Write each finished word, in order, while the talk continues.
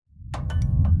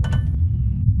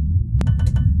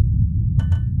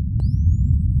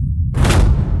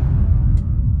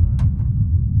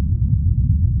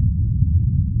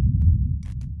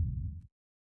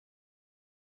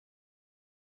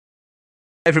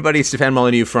Everybody, Stefan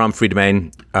Molyneux from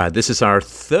Freedomain. This is our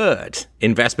third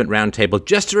investment roundtable.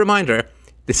 Just a reminder,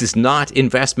 this is not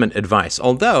investment advice.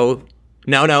 Although,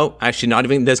 actually not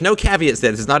even, there's no caveats there.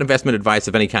 This is not investment advice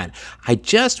of any kind. I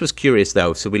just was curious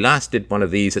though. So we last did one of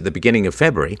these at the beginning of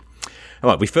February.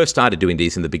 Well, we first started doing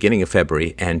these in the beginning of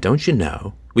February. And don't you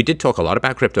know, we did talk a lot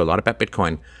about crypto, a lot about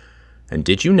Bitcoin. And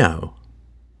did you know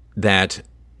that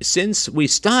since we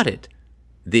started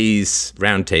these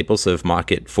roundtables of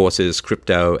market forces,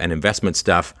 crypto, and investment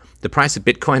stuff, the price of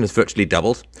Bitcoin has virtually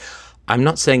doubled? I'm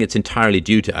not saying it's entirely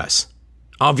due to us,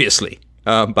 obviously,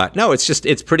 but no,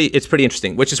 it's pretty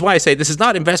interesting. Which is why I say this is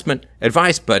not investment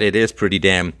advice, but it is pretty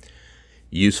damn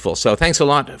useful. So thanks a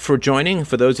lot for joining.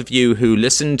 For those of you who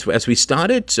listened as we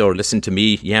started, or listened to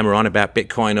me yammer on about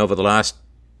Bitcoin over the last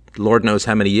Lord knows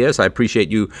how many years, I appreciate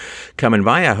you coming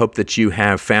by. I hope that you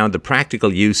have found the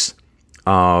practical use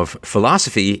of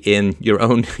philosophy in your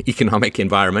own economic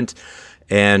environment.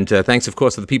 And thanks, of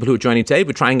course, to the people who are joining today.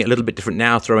 We're trying it a little bit different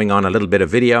now, throwing on a little bit of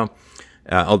video.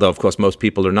 Although, of course, most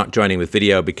people are not joining with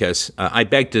video because I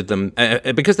begged them,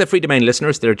 because they're Freedomain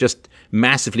listeners, they're just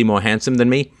massively more handsome than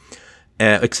me,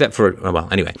 except for,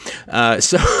 anyway.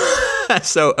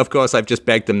 So, of course, I've just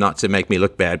begged them not to make me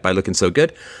look bad by looking so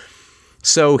good.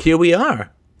 So here we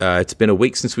are. It's been a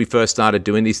week since we first started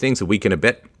doing these things, a week and a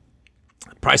bit.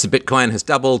 Price of Bitcoin has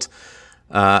doubled.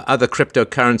 Other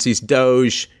cryptocurrencies,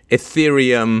 Doge,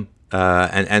 Ethereum,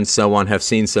 and so on, have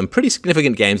seen some pretty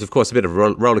significant gains. Of course, a bit of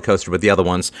a roller coaster with the other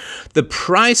ones. The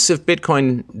price of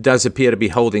Bitcoin does appear to be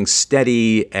holding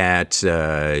steady at,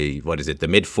 the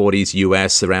mid-40s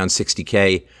US, around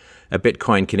 60K a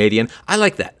Bitcoin Canadian. I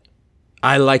like that.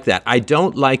 I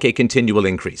don't like a continual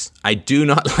increase. I do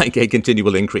not like a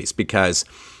continual increase because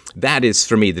that is,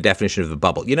 for me, the definition of a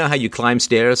bubble. You know how you climb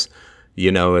stairs? You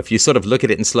know, if you sort of look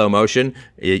at it in slow motion,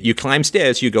 you climb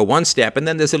stairs, you go one step, and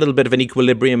then there's a little bit of an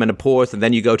equilibrium and a pause, and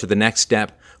then you go to the next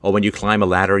step. Or when you climb a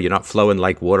ladder, you're not flowing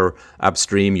like water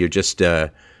upstream, you're just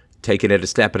taking it a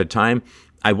step at a time.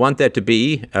 I want there to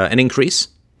be an increase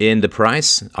in the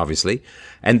price, obviously,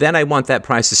 and then I want that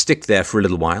price to stick there for a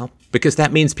little while, because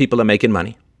that means people are making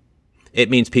money. It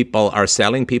means people are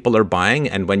selling, people are buying,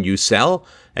 and when you sell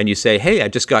and you say, hey, I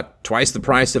just got twice the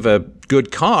price of a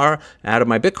good car out of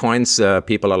my Bitcoins,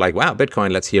 people are like, wow,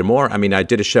 Bitcoin, let's hear more. I mean, I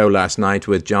did a show last night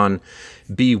with John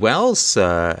B. Wells,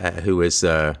 who is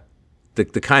the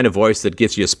kind of voice that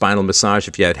gives you a spinal massage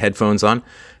if you had headphones on.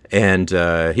 And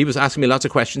he was asking me lots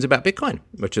of questions about Bitcoin,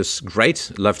 which is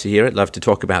great. Love to hear it. Love to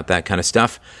talk about that kind of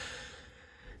stuff.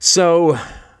 So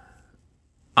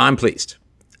I'm pleased.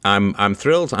 I'm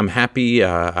thrilled. I'm happy.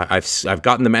 I've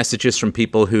gotten the messages from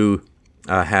people who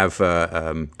have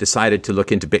decided to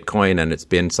look into Bitcoin, and it's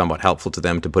been somewhat helpful to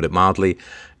them, to put it mildly.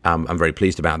 I'm very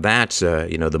pleased about that.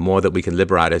 The more that we can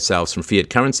liberate ourselves from fiat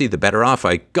currency, the better off.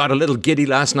 I got a little giddy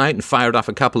last night and fired off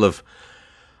a couple of,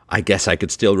 I guess I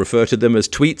could still refer to them as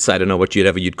tweets. I don't know what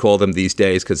you'd call them these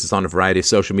days, because it's on a variety of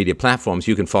social media platforms.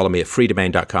 You can follow me at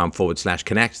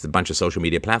freedomain.com/connect. It's a bunch of social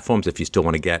media platforms if you still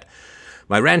want to get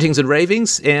my rantings and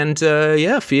ravings. And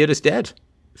fiat is dead.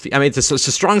 I mean, it's a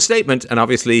strong statement, and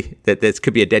obviously that there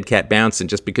could be a dead cat bounce, and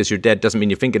just because you're dead doesn't mean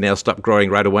your fingernails stop growing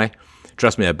right away.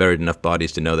 Trust me, I've buried enough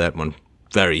bodies to know that one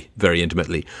very, very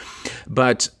intimately.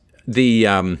 But the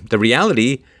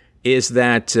reality is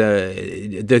that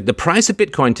the price of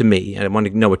Bitcoin to me, and I want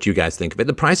to know what you guys think of it,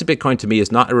 the price of Bitcoin to me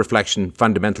is not a reflection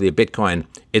fundamentally of Bitcoin,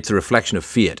 it's a reflection of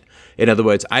fiat. In other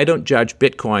words, I don't judge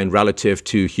Bitcoin relative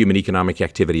to human economic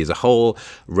activity as a whole,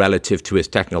 relative to its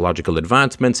technological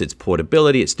advancements, its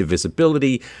portability, its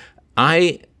divisibility.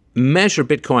 I measure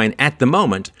Bitcoin at the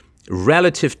moment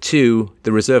relative to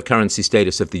the reserve currency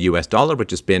status of the US dollar,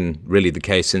 which has been really the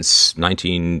case since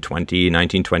 1920,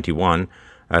 1921,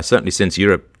 certainly since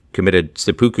Europe committed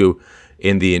seppuku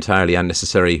in the entirely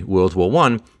unnecessary World War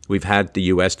I. We've had the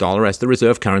US dollar as the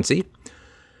reserve currency.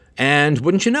 And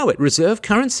wouldn't you know it, reserve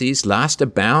currencies last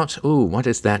about, what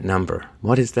is that number?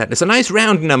 What is that? It's a nice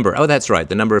round number. Oh, that's right,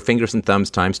 the number of fingers and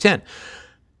thumbs times 10.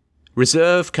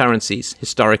 Reserve currencies,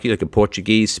 historically, like a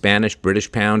Portuguese, Spanish, British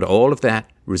pound, all of that,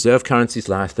 reserve currencies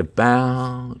last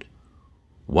about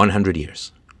 100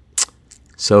 years.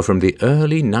 So from the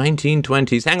early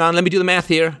 1920s, hang on, let me do the math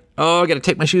here. Oh, I got to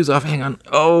take my shoes off, hang on.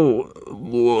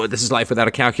 Oh, this is life without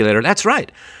a calculator. That's right,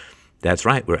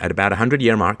 we're at about a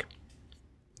 100-year mark.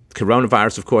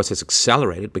 Coronavirus, of course, has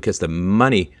accelerated because the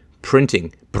money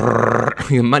printing,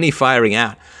 money firing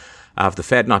out of the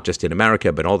Fed, not just in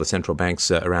America, but all the central banks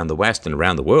around the West and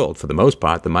around the world, for the most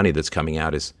part, the money that's coming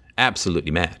out is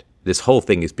absolutely mad. This whole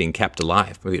thing is being kept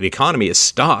alive. The economy is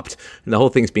stopped, and the whole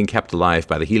thing's being kept alive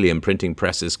by the helium printing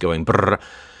presses going brrr.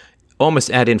 almost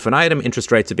ad infinitum.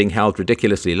 Interest rates are being held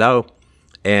ridiculously low,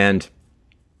 and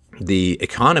the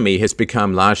economy has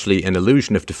become largely an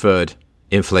illusion of deferred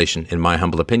inflation, in my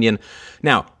humble opinion.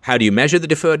 Now, how do you measure the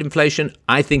deferred inflation?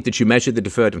 I think that you measure the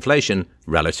deferred inflation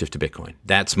relative to Bitcoin.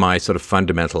 That's my sort of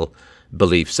fundamental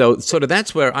belief. So sort of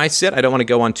that's where I sit. I don't want to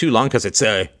go on too long because it's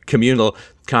a communal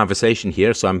conversation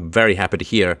here, so I'm very happy to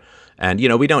hear. And,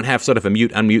 we don't have sort of a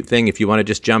mute-unmute thing. If you want to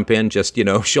just jump in, just,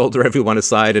 shoulder everyone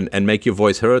aside and make your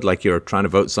voice heard like you're trying to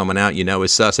vote someone out,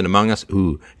 is sus and among us.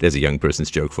 Ooh, there's a young person's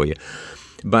joke for you.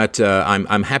 But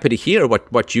I'm happy to hear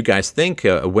what you guys think,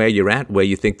 where you're at, where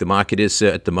you think the market is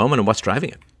at the moment, and what's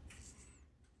driving it.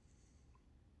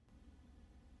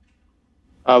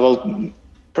 Well,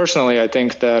 personally, I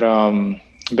think that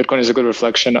Bitcoin is a good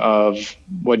reflection of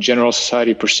what general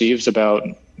society perceives about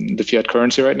the fiat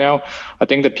currency right now. I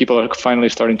think that people are finally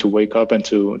starting to wake up and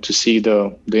to see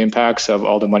the impacts of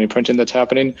all the money printing that's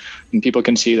happening, and people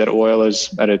can see that oil is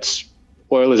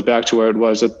back to where it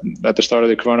was at the start of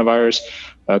the coronavirus.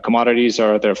 Commodities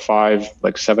are at their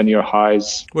 7-year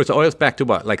highs. Well, so oil's back to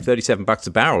what, like $37 a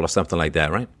barrel or something like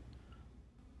that, right?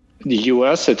 The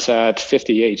U.S., it's at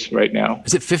 58 right now.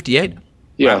 Is it 58?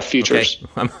 Yeah, wow, futures.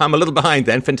 Okay. I'm a little behind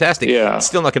then. Fantastic. Yeah. It's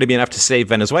still not going to be enough to save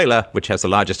Venezuela, which has the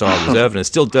largest oil reserve, and it's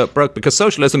still dirt broke because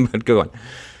socialism. But go on.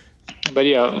 But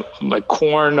yeah, like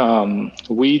corn,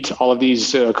 wheat, all of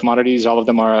these commodities, all of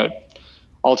them are at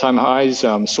all-time highs.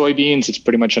 Soybeans, it's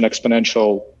pretty much an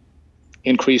exponential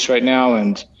increase right now,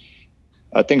 and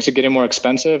things are getting more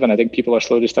expensive. And I think people are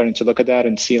slowly starting to look at that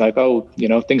and see like,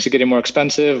 things are getting more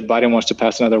expensive. Biden wants to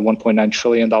pass another $1.9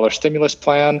 trillion stimulus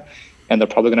plan, and they're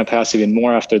probably going to pass even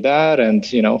more after that. And,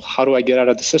 how do I get out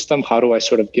of the system? How do I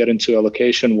sort of get into a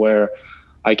location where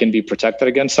I can be protected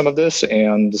against some of this?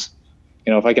 And,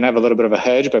 if I can have a little bit of a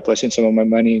hedge by placing some of my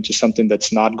money into something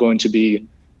that's not going to be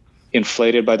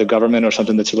inflated by the government, or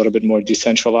something that's a little bit more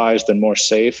decentralized and more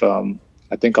safe,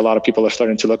 I think a lot of people are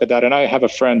starting to look at that. And I have a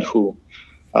friend who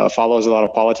follows a lot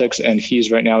of politics, and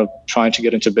he's right now trying to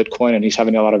get into Bitcoin, and he's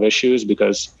having a lot of issues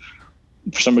because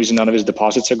for some reason none of his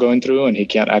deposits are going through and he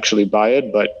can't actually buy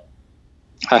it. But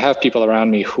I have people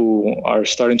around me who are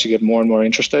starting to get more and more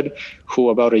interested, who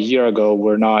about a year ago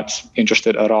were not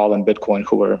interested at all in Bitcoin,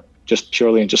 who were just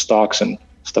purely into stocks and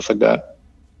stuff like that.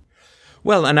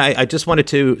 Well, and I just wanted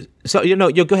to, so, you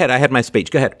go ahead. I had my speech.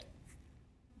 Go ahead.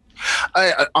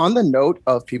 On the note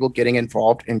of people getting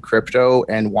involved in crypto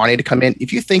and wanting to come in,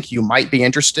 if you think you might be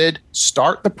interested,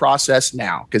 start the process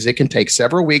now, because it can take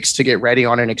several weeks to get ready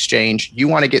on an exchange. You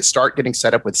want to start getting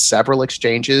set up with several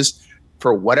exchanges.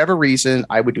 For whatever reason,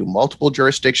 I would do multiple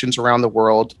jurisdictions around the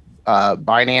world.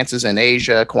 Binance is in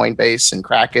Asia, Coinbase and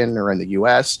Kraken are in the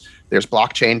US. There's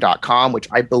blockchain.com, which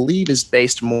I believe is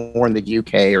based more in the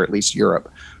UK or at least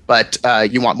Europe. But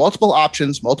you want multiple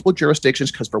options, multiple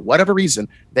jurisdictions, because for whatever reason,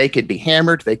 they could be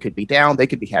hammered, they could be down, they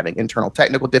could be having internal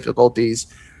technical difficulties.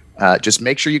 Just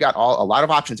make sure you got a lot of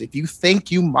options. If you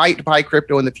think you might buy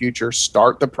crypto in the future,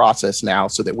 start the process now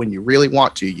so that when you really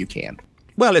want to, you can.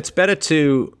 Well, it's better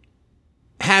to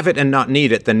have it and not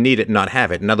need it than need it and not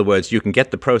have it. In other words, you can get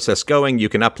the process going, you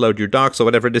can upload your docs or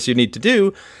whatever it is you need to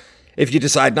do. If you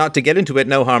decide not to get into it,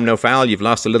 no harm, no foul. You've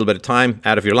lost a little bit of time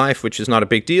out of your life, which is not a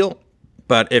big deal.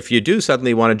 But if you do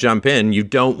suddenly want to jump in, you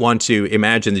don't want to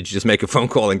imagine that you just make a phone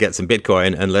call and get some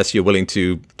Bitcoin unless you're willing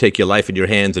to take your life in your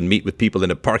hands and meet with people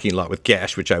in a parking lot with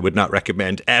cash, which I would not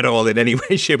recommend at all in any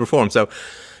way, shape, or form. So,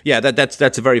 yeah,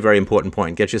 that's a very, very important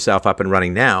point. Get yourself up and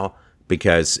running now,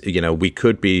 because, we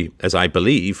could be, as I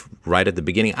believe, right at the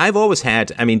beginning. I've always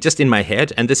had, just in my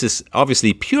head, and this is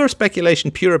obviously pure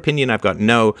speculation, pure opinion. I've got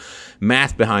no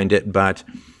math behind it, but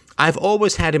I've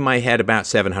always had in my head about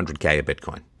 700K of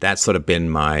Bitcoin. That's sort of been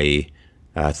my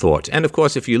thought. And of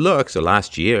course, if you look, so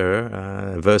last year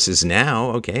versus now,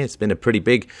 okay, it's been a pretty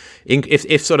big,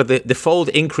 if sort of the fold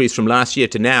increase from last year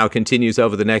to now continues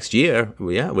over the next year,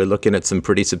 yeah, we're looking at some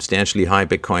pretty substantially high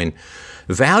Bitcoin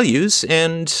values.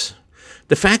 And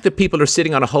the fact that people are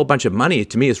sitting on a whole bunch of money,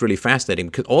 to me, is really fascinating,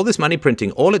 because all this money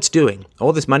printing,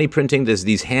 there's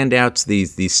these handouts,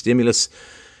 these stimulus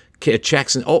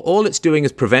checks, and all it's doing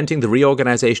is preventing the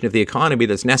reorganization of the economy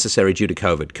that's necessary due to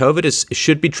COVID. COVID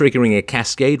should be triggering a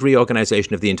cascade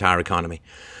reorganization of the entire economy.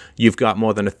 You've got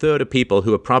more than a third of people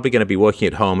who are probably going to be working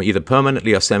at home, either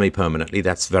permanently or semi-permanently.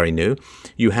 That's very new.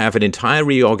 You have an entire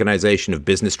reorganization of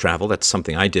business travel. That's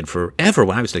something I did forever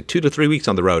when I was like 2 to 3 weeks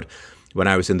on the road when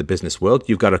I was in the business world.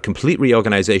 You've got a complete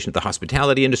reorganization of the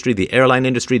hospitality industry, the airline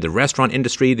industry, the restaurant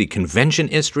industry, the convention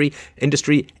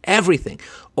industry, everything.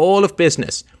 All of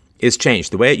business is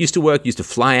changed. The way it used to work, used to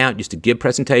fly out, used to give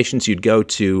presentations. You'd go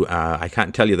to, I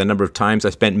can't tell you the number of times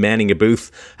I spent manning a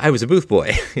booth. I was a booth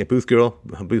boy, a booth girl,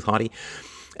 a booth hottie.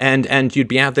 And you'd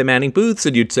be out there manning booths,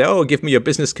 and you'd say, oh, give me your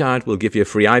business card. We'll give you a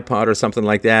free iPod or something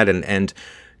like that. And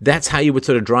that's how you would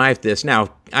sort of drive this. Now,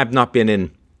 I've not been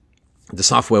in the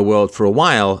software world for a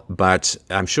while, but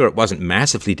I'm sure it wasn't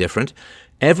massively different.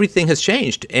 Everything has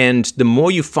changed. And the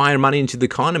more you fire money into the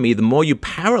economy, the more you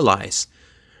paralyze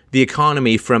the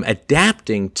economy from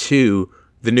adapting to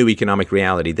the new economic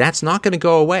reality. That's not going to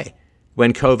go away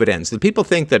when COVID ends. The people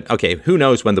think that, okay, who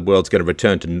knows when the world's going to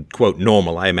return to, quote,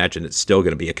 normal. I imagine it's still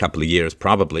going to be a couple of years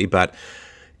probably. But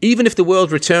even if the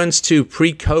world returns to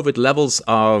pre-COVID levels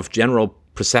of general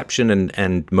perception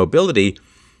and mobility,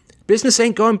 business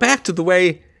ain't going back to the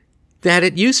way that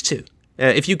it used to.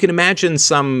 If you can imagine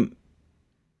some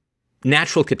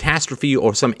natural catastrophe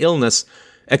or some illness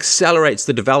accelerates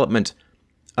the development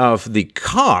of the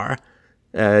car,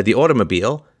 the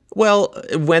automobile, well,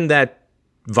 when that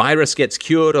virus gets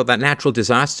cured or that natural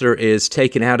disaster is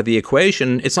taken out of the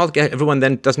equation, it's not everyone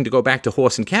then doesn't go back to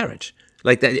horse and carriage.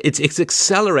 Like that, it's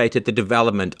accelerated the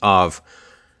development of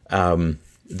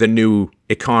the new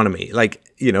economy. Like,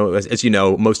 you know, as you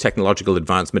know, most technological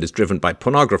advancement is driven by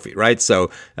pornography, right? So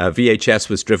VHS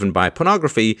was driven by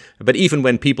pornography, but even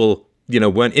when people, you know,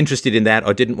 weren't interested in that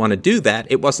or didn't want to do that,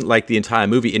 it wasn't like the entire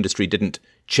movie industry didn't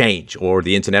change, or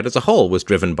the internet as a whole was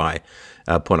driven by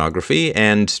pornography.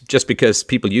 And just because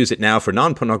people use it now for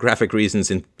non-pornographic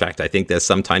reasons, in fact, I think there's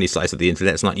some tiny slice of the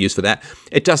internet that's not used for that,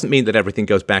 it doesn't mean that everything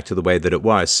goes back to the way that it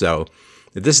was. So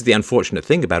this is the unfortunate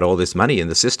thing about all this money in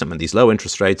the system and these low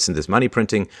interest rates and this money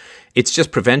printing. It's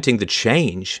just preventing the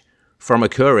change from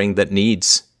occurring that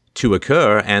needs to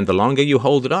occur. And the longer you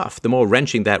hold it off, the more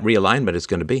wrenching that realignment is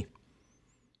going to be.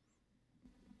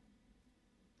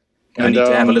 And I need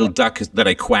to have a little duck that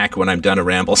I quack when I'm done a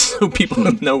ramble so people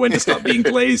know when to stop being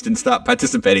glazed and stop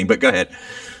participating. But go ahead.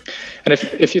 And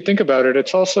if you think about it,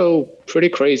 it's also pretty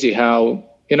crazy how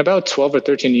in about 12 or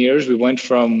 13 years, we went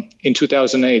from, in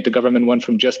 2008, the government went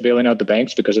from just bailing out the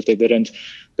banks, because if they didn't,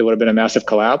 there would have been a massive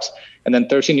collapse. And then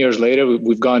 13 years later,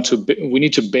 we've gone to, we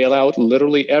need to bail out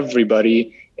literally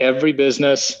everybody. Every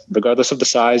business, regardless of the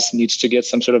size, needs to get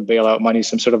some sort of bailout money,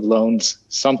 some sort of loans,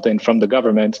 something from the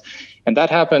government. And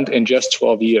that happened in just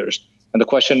 12 years. And the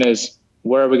question is,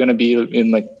 where are we going to be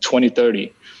in like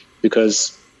 2030?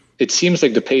 Because it seems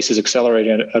like the pace is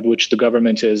accelerating at which the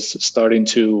government is starting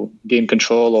to gain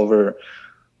control over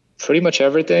pretty much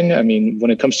everything. I mean,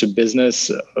 when it comes to business,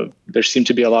 there seem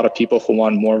to be a lot of people who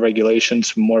want more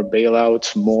regulations, more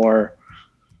bailouts, more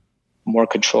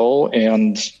control.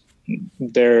 And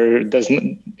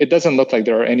it doesn't look like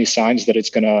there are any signs that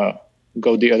it's going to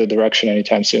go the other direction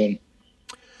anytime soon.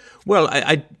 Well,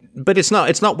 but it's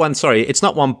not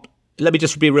one. Let me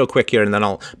just be real quick here, and then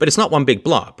but it's not one big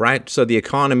blob, right? So the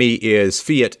economy is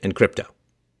fiat and crypto.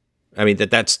 I mean,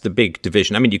 that's the big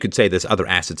division. I mean, you could say there's other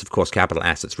assets, of course, capital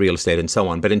assets, real estate, and so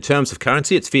on. But in terms of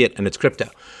currency, it's fiat and it's crypto.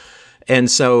 And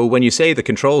so when you say the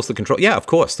controls, yeah, of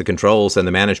course, the controls and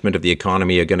the management of the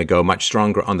economy are going to go much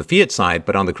stronger on the fiat side,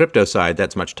 but on the crypto side,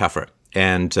 that's much tougher.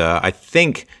 And I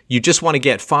think you just want to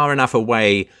get far enough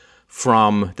away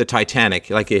from the Titanic,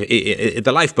 like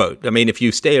the lifeboat. I mean, if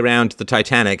you stay around the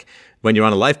Titanic, when you're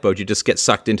on a lifeboat, you just get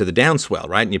sucked into the downswell,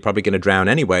 right? And you're probably going to drown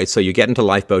anyway. So you get into a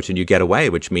lifeboat and you get away,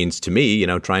 which means to me, you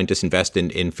know, try and disinvest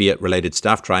in fiat-related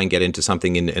stuff, try and get into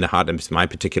something in a hard, it's my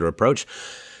particular approach.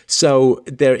 So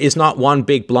there is not one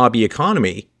big blobby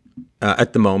economy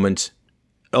at the moment,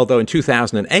 although in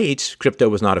 2008, crypto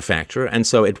was not a factor. And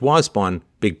so it was one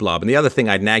big blob. And the other thing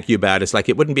I'd nag you about is like,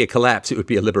 it wouldn't be a collapse, it would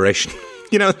be a liberation.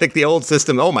 You know, like the old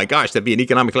system, oh my gosh, that'd be an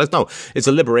economic collapse. No, it's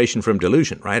a liberation from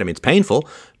delusion, right? I mean, it's painful,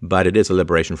 but it is a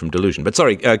liberation from delusion. But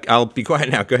sorry, I'll be quiet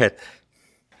now. Go ahead.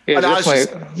 Yeah,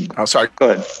 sorry.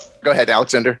 Go ahead. Go ahead,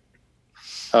 Alexander.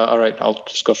 All right, I'll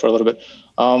just go for a little bit.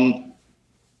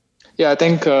 I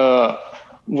think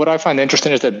what I find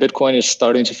interesting is that Bitcoin is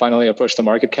starting to finally approach the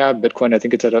market cap. Bitcoin, I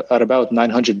think it's at about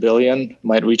 900 billion,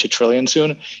 might reach $1 trillion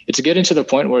soon. It's getting to the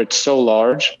point where it's so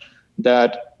large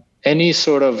that any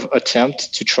sort of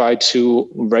attempt to try to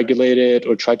regulate it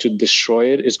or try to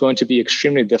destroy it is going to be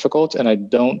extremely difficult. And I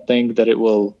don't think that it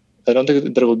will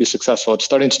be successful. It's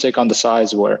starting to take on the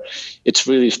size where it's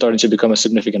really starting to become a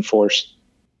significant force.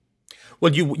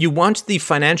 Well, you want the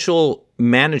financial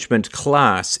management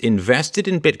class invested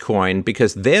in Bitcoin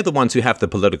because they're the ones who have the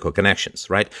political connections,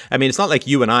 right? I mean, it's not like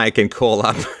you and I can call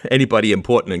up anybody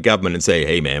important in government and say,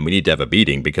 hey, man, we need to have a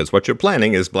meeting because what you're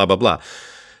planning is blah, blah, blah.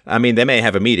 I mean, they may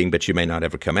have a meeting, but you may not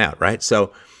ever come out, right?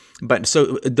 So But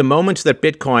so the moment that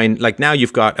Bitcoin, like now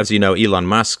you've got, as you know, Elon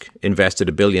Musk invested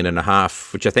 $1.5 billion,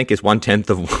 which I think is 1/10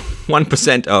 of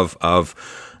 1% of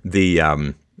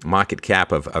the market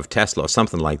cap of Tesla or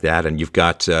something like that. And you've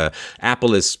got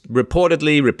Apple is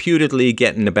reputedly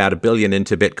getting about $1 billion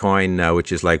into Bitcoin,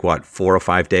 which is like, 4 or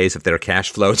 5 days of their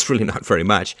cash flow. It's really not very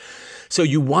much. So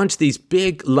you want these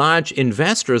big, large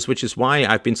investors, which is why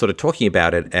I've been sort of talking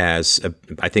about it as,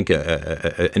 I think,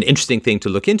 an interesting thing to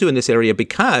look into in this area,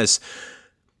 because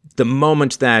the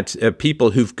moment that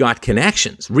people who've got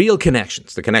connections, real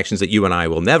connections, the connections that you and I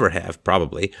will never have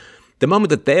probably, the moment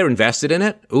that they're invested in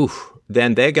it,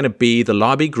 then they're going to be the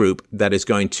lobby group that is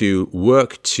going to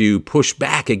work to push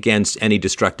back against any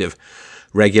destructive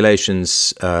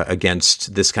regulations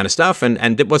against this kind of stuff.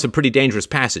 And it was a pretty dangerous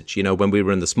passage, when we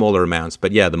were in the smaller amounts.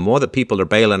 But yeah, the more that people are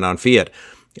bailing on fiat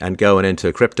and going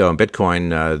into crypto and Bitcoin,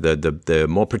 the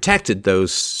more protected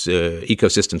those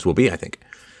ecosystems will be, I think.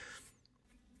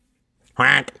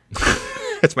 Whack.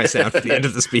 That's my sound at the end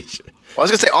of the speech. Well, I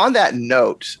was going to say, on that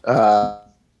note,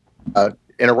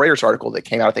 in a Reuters article that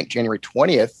came out, I think January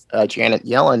 20th, Janet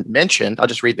Yellen mentioned, I'll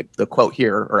just read the quote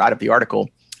here, or out of the article.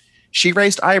 She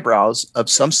raised eyebrows of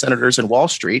some senators in Wall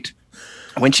Street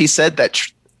when she said that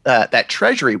that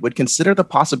Treasury would consider the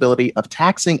possibility of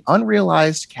taxing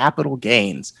unrealized capital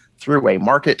gains through a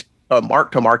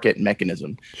mark-to-market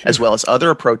mechanism, as well as other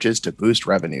approaches to boost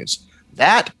revenues.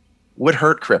 That would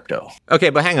hurt crypto. Okay,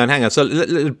 but hang on. So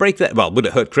let's break that. Well, would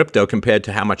it hurt crypto compared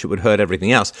to how much it would hurt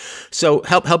everything else? So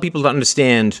help people to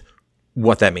understand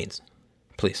what that means,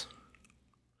 please.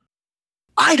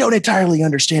 I don't entirely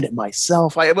understand it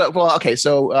myself.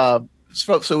 So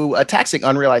taxing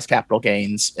unrealized capital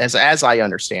gains, as I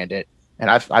understand it, and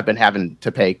I've been having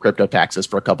to pay crypto taxes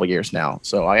for a couple of years now,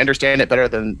 so I understand it better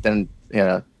than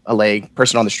a lay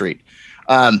person on the street.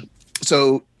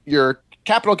 So your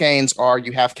capital gains are,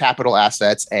 you have capital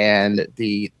assets, and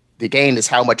the gain is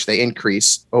how much they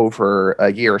increase over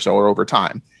a year or so, or over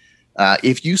time.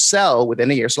 If you sell within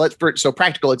a year, so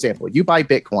practical example, you buy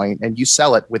Bitcoin and you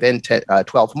sell it within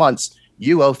 12 months,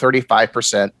 you owe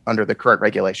 35% under the current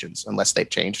regulations, unless they've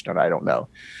changed, and I don't know.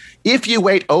 If you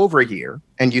wait over a year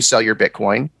and you sell your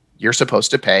Bitcoin, you're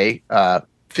supposed to pay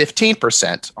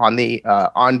 15%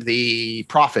 on the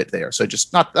profit there. So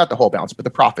just not the whole balance, but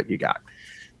the profit you got.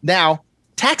 Now,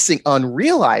 taxing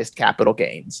unrealized capital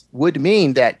gains would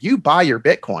mean that you buy your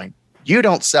Bitcoin, you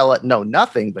don't sell it, no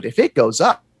nothing, but if it goes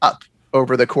up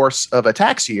over the course of a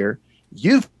tax year,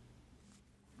 you've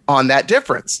on that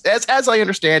difference. As I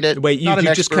understand it. Wait, you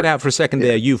just cut out for a second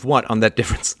there. You've what on that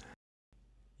difference?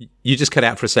 You just cut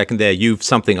out for a second there. You've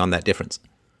something on that difference.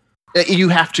 You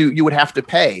would have to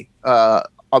pay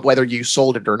whether you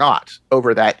sold it or not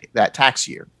over that tax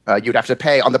year. You'd have to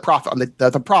pay on the profit, on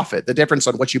the profit, the difference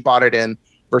on what you bought it in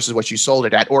versus what you sold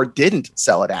it at or didn't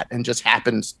sell it at, and just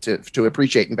happened to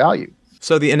appreciate in value.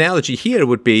 So the analogy here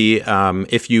would be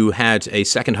if you had a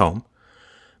second home,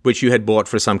 which you had bought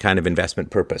for some kind of investment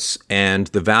purpose, and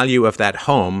the value of that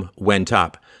home went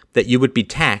up, that you would be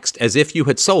taxed as if you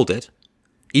had sold it,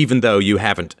 even though you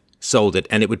haven't sold it,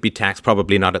 and it would be taxed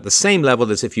probably not at the same level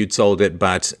as if you'd sold it,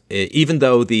 but even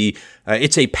though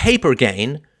it's a paper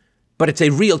gain, but it's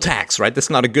a real tax, right? That's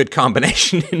not a good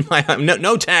combination in my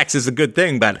no tax is a good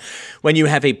thing, but when you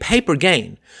have a paper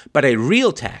gain, but a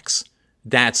real tax,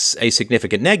 that's a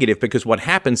significant negative, because what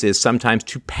happens is sometimes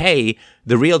to pay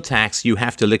the real tax, you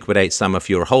have to liquidate some of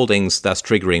your holdings, thus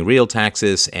triggering real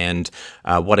taxes. And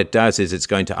what it does is it's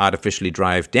going to artificially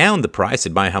drive down the price,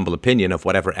 in my humble opinion, of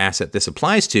whatever asset this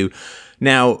applies to.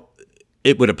 Now,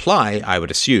 it would apply, I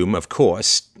would assume, of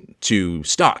course, to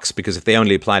stocks, because if they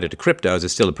only applied it to cryptos,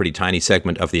 it's still a pretty tiny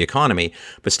segment of the economy.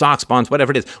 But stocks, bonds,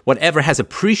 whatever it is, whatever has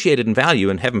appreciated in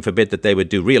value, and heaven forbid that they would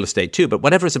do real estate too, but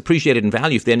whatever is appreciated in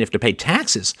value, then you have to pay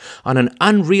taxes on an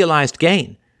unrealized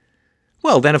gain.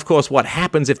 Well, then, of course, what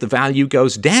happens if the value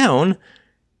goes down?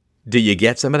 Do you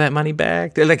get some of that money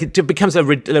back? It becomes a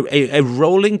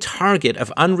rolling target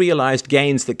of unrealized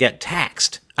gains that get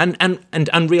taxed, and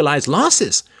unrealized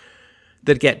losses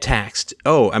that get taxed.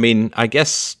 Oh, I mean, I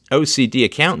guess OCD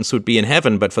accountants would be in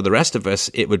heaven, but for the rest of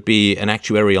us, it would be an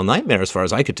actuarial nightmare as far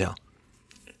as I could tell.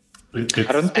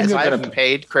 As I've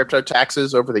paid crypto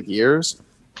taxes over the years,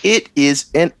 it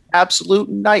is an absolute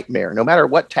nightmare. No matter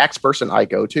what tax person I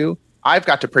go to, I've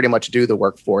got to pretty much do the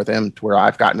work for them, to where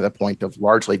I've gotten to the point of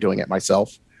largely doing it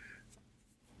myself.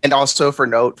 And also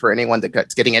for anyone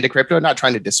that's getting into crypto, not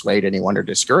trying to dissuade anyone or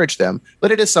discourage them,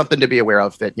 but it is something to be aware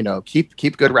of, that,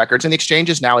 keep good records. And the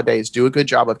exchanges nowadays do a good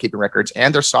job of keeping records,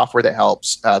 and there's software that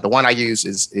helps. The one I use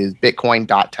is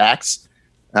bitcoin.tax.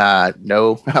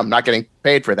 No, I'm not getting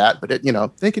paid for that, but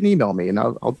they can email me and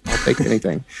I'll take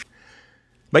anything.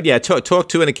 But yeah, talk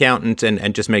to an accountant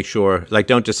and just make sure, like,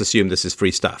 don't just assume this is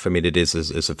free stuff. I mean, it is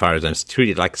as far as it's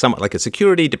treated like somewhat like a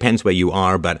security, depends where you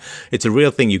are, but it's a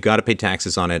real thing. You've got to pay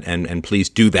taxes on it, and please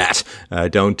do that.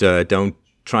 Don't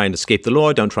try and escape the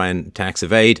law. Don't try and tax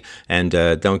evade, and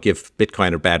don't give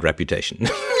Bitcoin a bad reputation.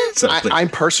 So, I'm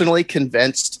personally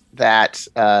convinced that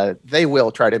they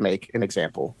will try to make an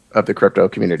example of the crypto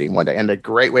community one day. And a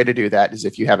great way to do that is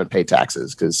if you haven't paid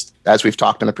taxes, because as we've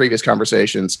talked in the previous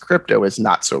conversations, crypto is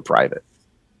not so private.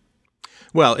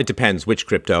 Well, it depends which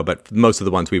crypto, but most of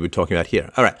the ones we were talking about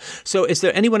here. All right. So is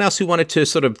there anyone else who wanted to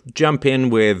sort of jump in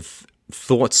with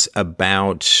thoughts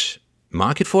about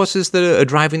market forces that are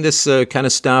driving this kind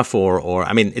of stuff? Or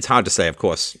I mean, it's hard to say, of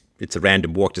course. It's a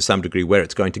random walk to some degree where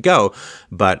it's going to go,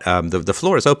 but the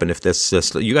floor is open. If there's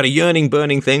you got a yearning,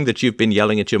 burning thing that you've been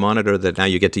yelling at your monitor, that now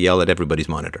you get to yell at everybody's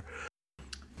monitor.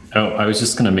 Oh, I was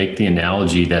just going to make the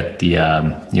analogy that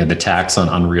the tax on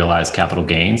unrealized capital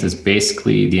gains is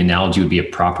basically, the analogy would be a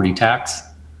property tax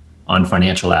on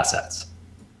financial assets.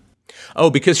 Oh,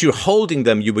 because you're holding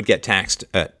them, you would get taxed.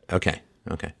 Okay,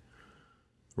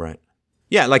 right.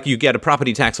 Yeah, like you get a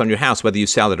property tax on your house, whether you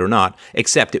sell it or not,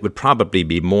 except it would probably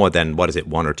be more than, 1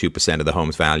 or 2% of the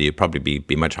home's value. It'd probably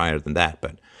be much higher than that.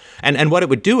 But and what it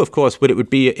would do, of course, would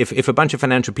be if a bunch of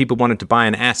financial people wanted to buy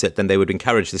an asset, then they would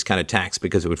encourage this kind of tax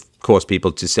because it would cause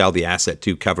people to sell the asset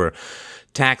to cover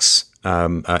tax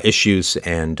issues.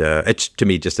 And it's, to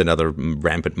me, just another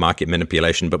rampant market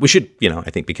manipulation. But we should, I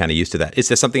think, be kind of used to that. Is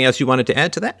there something else you wanted to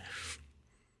add to that?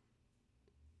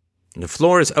 The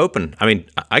floor is open. I mean,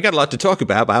 I got a lot to talk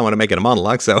about, but I want to make it a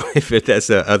monologue. So if there's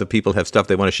other people have stuff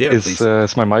they want to share, please.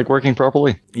 Is my mic working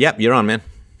properly? Yep, you're on, man.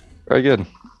 Very good.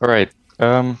 All right.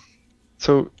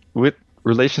 So with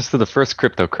relations to the first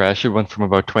crypto crash, it went from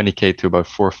about 20K to about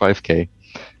 4 or 5K.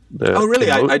 Oh, really?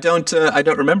 I don't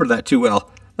remember that too well.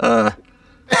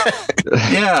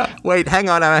 Yeah. Wait, hang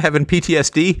on. I'm having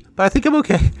PTSD, but I think I'm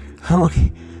okay. I'm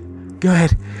okay. Go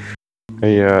ahead.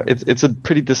 It's a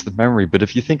pretty distant memory, but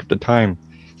if you think of the time,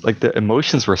 like the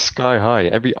emotions were sky high.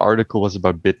 Every article was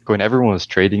about Bitcoin. Everyone was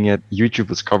trading it. YouTube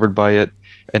was covered by it.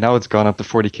 And now it's gone up to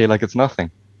 40K like it's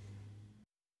nothing.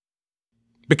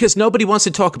 Because nobody wants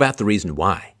to talk about the reason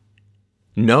why.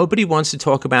 Nobody wants to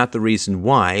talk about the reason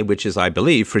why, which is, I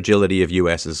believe, fragility of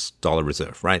U.S.'s dollar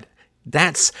reserve, right?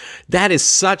 That is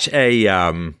such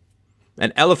an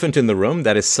elephant in the room.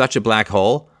 That is such a black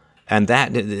hole. And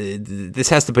this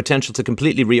has the potential to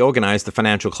completely reorganize the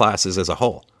financial classes as a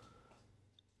whole.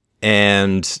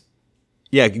 And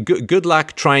yeah, good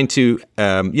luck trying to,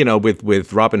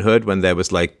 with Robinhood, when there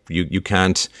was like, you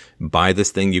can't buy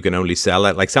this thing, you can only sell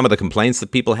it. Like some of the complaints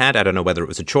that people had, I don't know whether it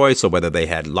was a choice or whether they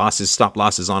had stop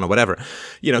losses on or whatever.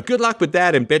 Good luck with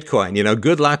that in Bitcoin.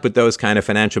 Good luck with those kind of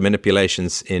financial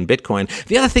manipulations in Bitcoin.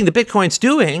 The other thing that Bitcoin's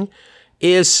doing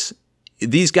is,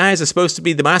 these guys are supposed to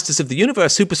be the masters of the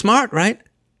universe, super smart, right?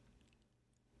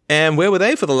 And where were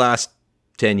they for the last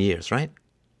 10 years, right?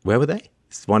 Where were they?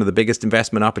 It's one of the biggest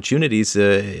investment opportunities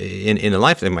in a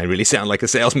life. It might really sound like a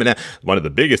salesman. One of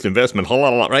the biggest investment,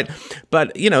 right?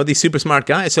 But, these super smart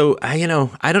guys. So,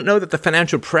 I don't know that the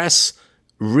financial press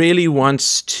really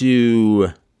wants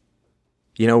to,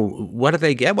 what do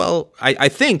they get? Well, I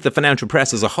think the financial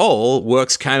press as a whole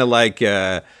works kind of like,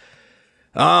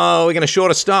 we're going to short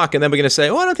a stock, and then we're going to say,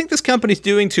 I don't think this company's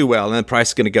doing too well, and the price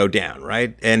is going to go down,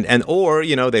 right? Or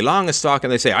they long a stock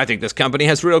and they say, I think this company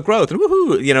has real growth, and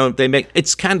woohoo, they make,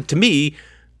 it's kind of, to me,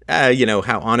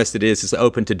 how honest it is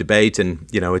open to debate, and,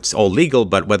 it's all legal,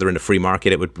 but whether in a free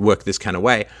market it would work this kind of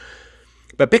way.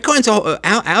 But Bitcoin's all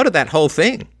out of that whole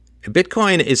thing.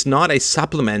 Bitcoin is not a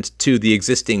supplement to the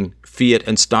existing fiat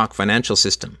and stock financial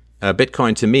system.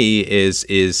 Bitcoin, to me,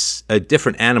 is a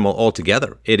different animal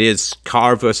altogether. It is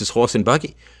car versus horse and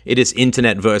buggy. It is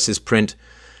internet versus print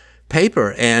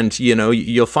paper. And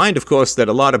you'll find, of course, that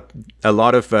a lot of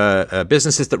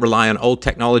businesses that rely on old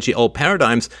technology, old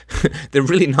paradigms, they're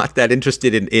really not that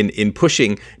interested in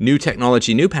pushing new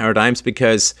technology, new paradigms,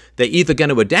 because they're either going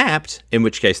to adapt, in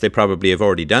which case they probably have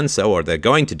already done so, or they're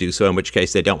going to do so, in which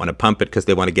case they don't want to pump it because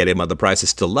they want to get in while the price is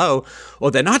still low,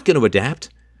 or they're not going to adapt,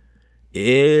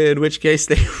 in which case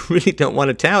they really don't want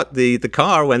to tout the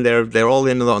car when they're all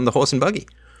in on the horse and buggy.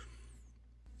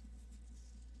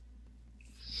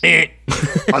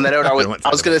 On that note, I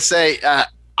was going to say,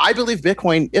 I believe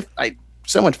Bitcoin,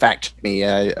 someone fact me,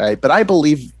 but I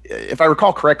believe, if I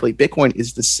recall correctly, Bitcoin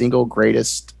is the single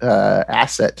greatest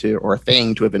asset or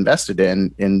thing to have invested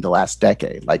in the last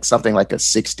decade, like something like a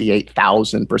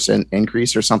 68,000%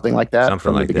 increase or something like that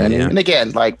from the beginning. Yeah. And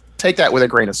again, take that with a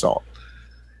grain of salt.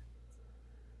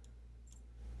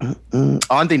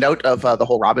 On the note of the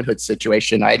whole Robinhood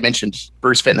situation, I had mentioned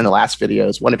Bruce Fenton in the last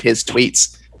videos. One of his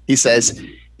tweets, he says,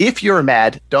 if you're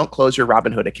mad, don't close your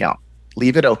Robinhood account.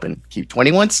 Leave it open. Keep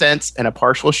 21 cents and a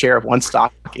partial share of one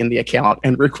stock in the account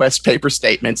and request paper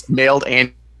statements, mailed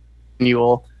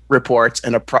annual reports,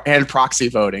 and proxy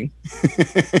voting.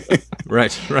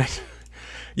 Right.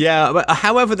 Yeah, but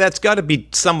however, that's got to be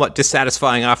somewhat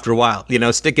dissatisfying after a while.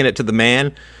 Sticking it to the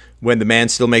man when the man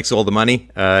still makes all the money,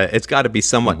 it's got to be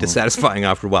somewhat dissatisfying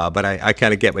after a while. But I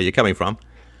kind of get where you're coming from.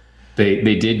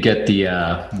 They did get the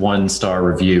 1-star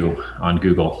review on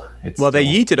Google. They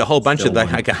yeeted a whole bunch of like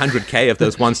 100K of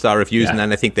those 1-star reviews, and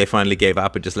then I think they finally gave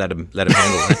up and just let him handle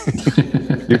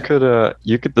it.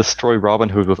 You could destroy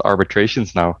Robinhood with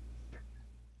arbitrations now.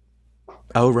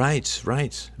 Oh right.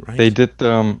 They did.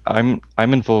 I'm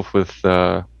involved with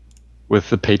the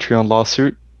Patreon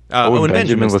lawsuit. Owen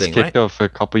Benjamin was thing, kicked right? off a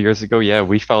couple years ago. Yeah,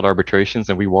 we filed arbitrations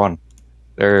and we won.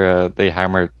 They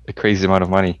hammered a crazy amount of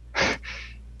money.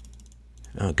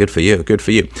 Oh, good for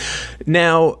you.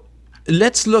 Now,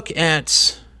 let's look at...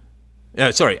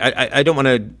 sorry, I don't want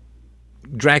to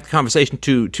drag the conversation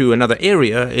to another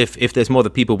area if there's more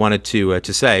that people wanted to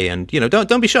say. And,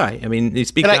 don't be shy. I mean, you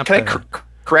speak up... Can I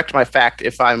correct my fact?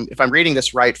 If I'm reading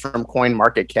this right from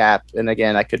CoinMarketCap, and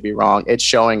again, I could be wrong, it's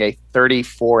showing a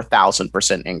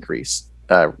 34,000% increase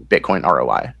Bitcoin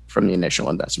ROI from the initial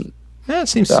investment. Yeah, it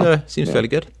seems fairly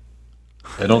good.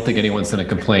 I don't think anyone's going to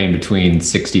complain between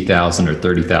 60,000 or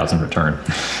 30,000 return.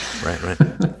 Right.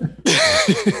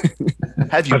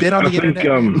 Have you been on the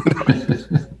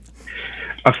internet?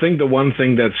 I think the one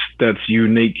thing that's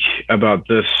unique about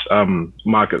this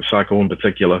market cycle in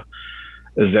particular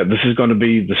is that this is going to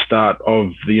be the start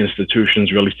of the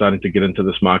institutions really starting to get into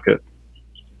this market.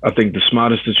 I think the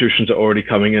smart institutions are already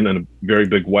coming in a very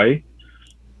big way.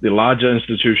 The larger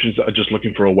institutions are just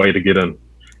looking for a way to get in.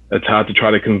 It's hard to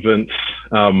try to convince,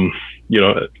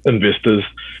 investors,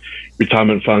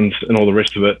 retirement funds, and all the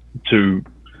rest of it to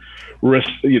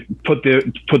put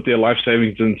their life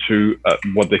savings into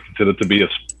what they consider to be a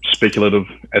speculative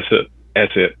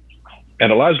asset,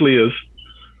 and it largely is.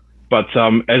 But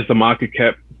as the market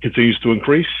cap continues to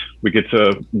increase, we get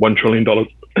to $1 trillion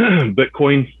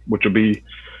Bitcoin, which will be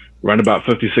around about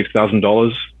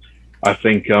 $56,000. I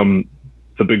think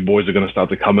the big boys are going to start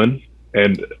to come in,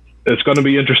 and it's going to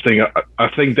be interesting. I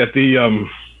think that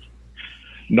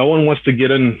no one wants to get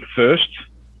in first,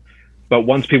 but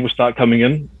once people start coming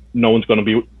in, no one's going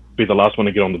to be the last one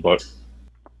to get on the boat.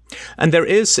 And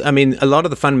there's a lot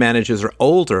of the fund managers are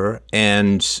older,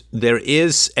 and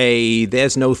there's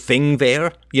no thing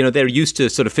there. They're used to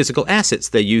sort of physical assets.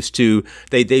 They're used to,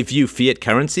 they view fiat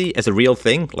currency as a real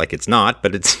thing, like it's not,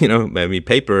 but it's,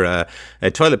 paper,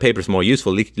 toilet paper is more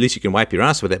useful. At least you can wipe your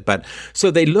ass with it. But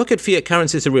so they look at fiat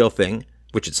currency as a real thing,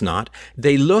 which it's not.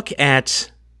 They look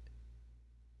at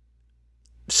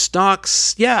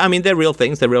stocks, they're real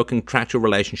things. They're real contractual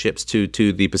relationships to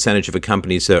the percentage of a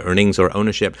company's earnings or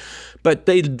ownership. But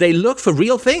they look for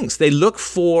real things. They look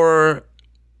for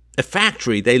a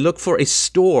factory. They look for a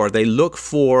store. They look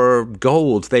for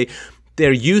gold.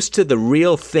 They're used to the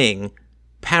real thing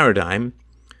paradigm.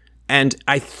 And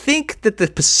I think that the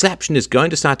perception is going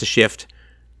to start to shift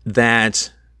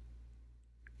that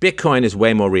Bitcoin is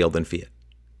way more real than fiat,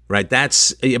 right?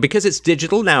 That's because it's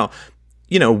digital now.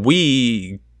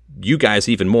 You guys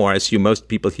even more, I assume most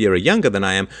people here are younger than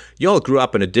I am. You all grew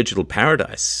up in a digital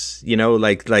paradise.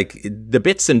 Like the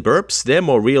bits and burps, they're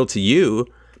more real to you.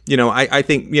 I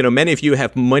think, many of you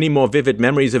have many more vivid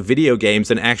memories of video games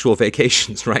than actual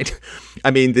vacations, right?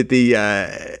 I mean,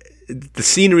 the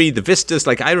scenery, the vistas,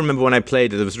 like I remember when I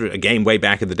played, there was a game way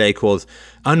back in the day called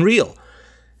Unreal.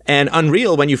 And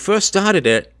Unreal, when you first started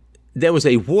it, there was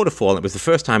a waterfall. It was the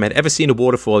first time I'd ever seen a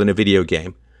waterfall in a video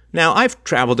game. Now, I've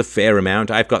traveled a fair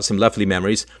amount. I've got some lovely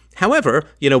memories. However,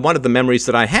 one of the memories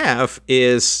that I have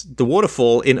is the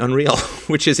waterfall in Unreal,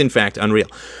 which is in fact unreal.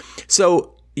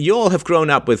 So you all have grown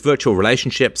up with virtual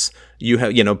relationships. You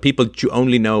have, people that you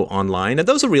only know online. And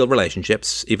those are real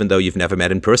relationships, even though you've never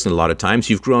met in person a lot of times.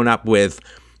 You've grown up with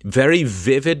very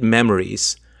vivid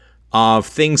memories of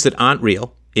things that aren't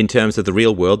real in terms of the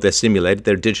real world. They're simulated,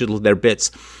 they're digital, they're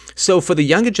bits. So for the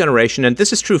younger generation, and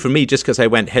this is true for me just because I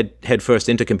went head first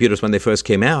into computers when they first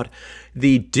came out,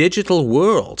 the digital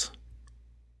world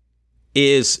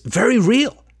is very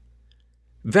real.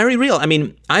 Very real. I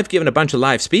mean, I've given a bunch of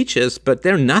live speeches, but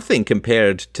they're nothing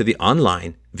compared to the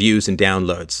online views and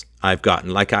downloads I've gotten.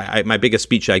 Like my biggest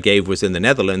speech I gave was in the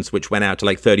Netherlands, which went out to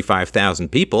like 35,000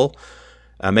 people.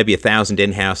 Maybe 1,000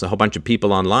 in-house, and a whole bunch of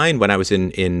people online. When I was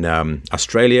in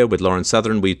Australia with Lauren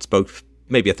Southern, we spoke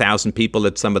maybe 1,000 people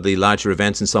at some of the larger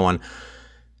events and so on.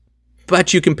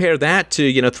 But you compare that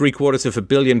to,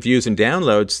 750 million views and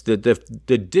downloads,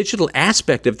 the digital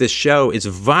aspect of this show is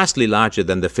vastly larger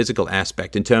than the physical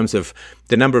aspect in terms of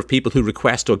the number of people who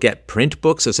request or get print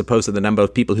books as opposed to the number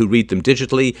of people who read them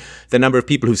digitally, the number of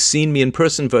people who've seen me in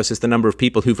person versus the number of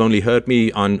people who've only heard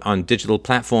me on digital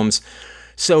platforms.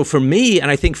 So for me, and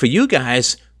I think for you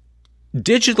guys,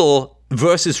 digital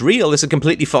versus real is a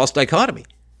completely false dichotomy.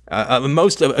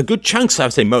 Good chunks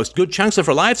of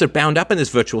our lives are bound up in this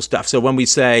virtual stuff. So when we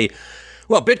say,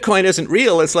 well, Bitcoin isn't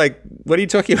real, it's like, what are you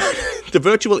talking about? The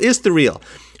virtual is the real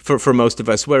for most of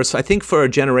us. Whereas I think for a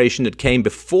generation that came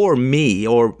before me,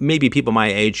 or maybe people my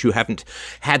age who haven't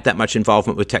had that much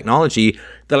involvement with technology,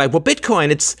 they're like, well, Bitcoin,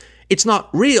 it's not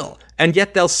real. And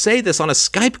yet they'll say this on a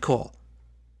Skype call,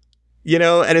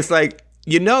 and it's like,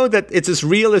 that it's as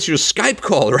real as your Skype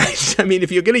call, right? I mean,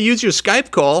 if you're going to use your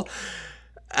Skype call,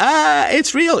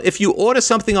 it's real. If you order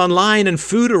something online and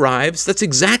food arrives, that's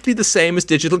exactly the same as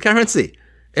digital currency.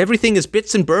 Everything is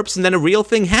bits and burps and then a real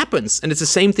thing happens. And it's the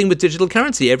same thing with digital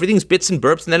currency. Everything's bits and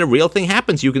burps and then a real thing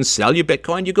happens. You can sell your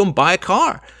Bitcoin, you can buy a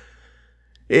car.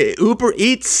 Uber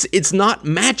Eats, it's not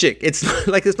magic. It's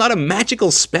not a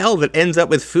magical spell that ends up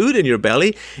with food in your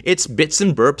belly. It's bits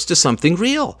and burps to something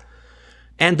real.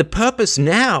 And the purpose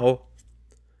now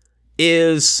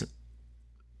is,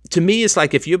 to me, it's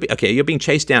like if you're being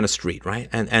chased down a street, right?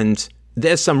 And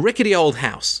there's some rickety old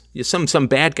house. Some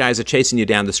bad guys are chasing you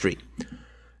down the street.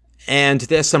 And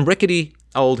there's some rickety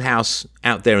old house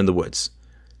out there in the woods.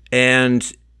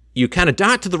 And you kind of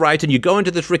dart to the right and you go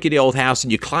into this rickety old house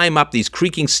and you climb up these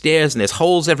creaking stairs and there's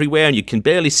holes everywhere and you can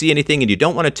barely see anything and you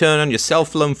don't want to turn on your cell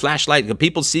phone flashlight because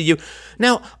people see you.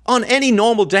 Now, on any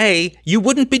normal day, you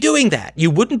wouldn't be doing that.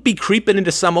 You wouldn't be creeping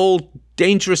into some old,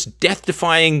 dangerous,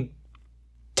 death-defying,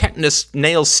 tetanus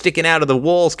nails sticking out of the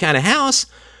walls kind of house,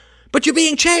 but you're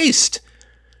being chased.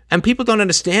 And people don't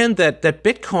understand that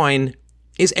Bitcoin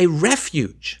is a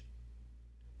refuge.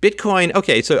 Bitcoin,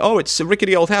 okay, so, it's a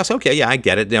rickety old house. Okay, yeah, I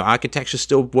get it. Architecture's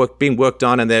still being worked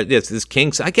on, and there's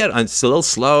kinks. I get it. It's a little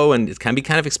slow, and it can be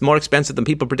kind of more expensive than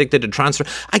people predicted to transfer.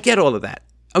 I get all of that.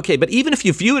 Okay, but even if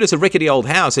you view it as a rickety old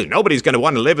house, nobody's going to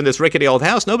want to live in this rickety old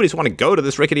house. Nobody's want to go to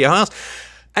this rickety old house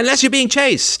unless you're being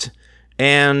chased.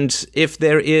 And if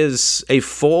there is a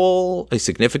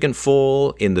significant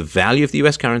fall in the value of the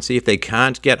U.S. currency, if they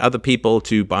can't get other people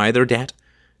to buy their debt,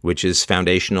 which is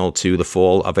foundational to the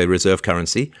fall of a reserve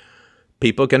currency,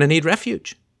 people are going to need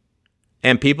refuge.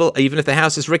 And people, even if the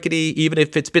house is rickety, even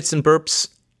if it's bits and burps,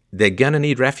 they're going to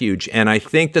need refuge. And I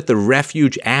think that the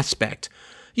refuge aspect,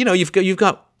 you've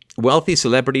got wealthy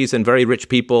celebrities and very rich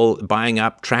people buying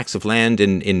up tracts of land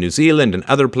in New Zealand and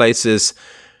other places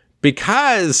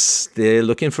because they're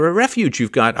looking for a refuge.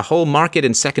 You've got a whole market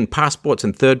in second passports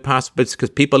and third passports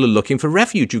because people are looking for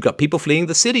refuge. You've got people fleeing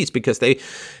the cities because they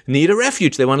need a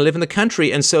refuge. They want to live in the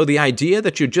country. And so the idea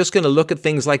that you're just going to look at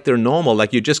things like they're normal,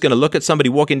 like you're just going to look at somebody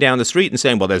walking down the street and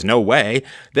saying, well, there's no way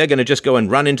they're going to just go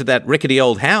and run into that rickety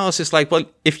old house. It's like, well,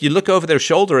 if you look over their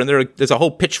shoulder and there's a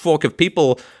whole pitchfork of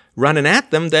people running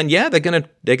at them, then yeah, they're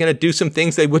gonna do some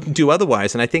things they wouldn't do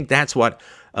otherwise. And I think that's what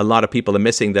a lot of people are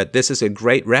missing, that this is a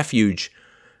great refuge.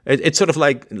 It's sort of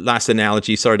like, last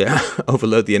analogy, sorry to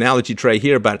overload the analogy tray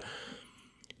here, but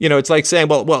it's like saying,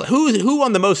 well, who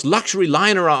on the most luxury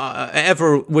liner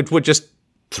ever would just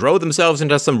throw themselves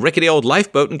into some rickety old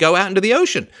lifeboat and go out into the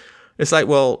ocean? It's like,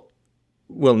 well,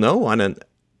 no one,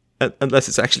 unless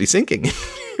it's actually sinking.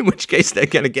 In which case they're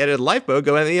going to get a lifeboat,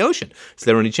 go out in the ocean. It's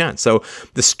their only chance. So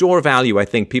the store value, I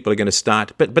think people are going to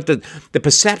start. But the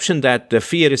perception that the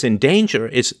fiat is in danger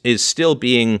is still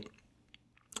being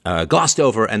glossed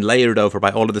over and layered over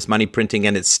by all of this money printing,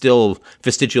 and it's still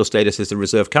vestigial status as the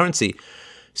reserve currency.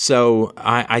 So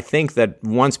I think that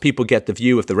once people get the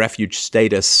view of the refuge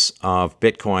status of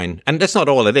Bitcoin, and that's not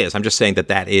all it is. I'm just saying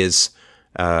that is...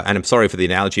 and I'm sorry for the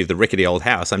analogy of the rickety old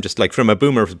house. I'm just like, from a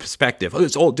boomer perspective,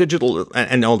 it's all digital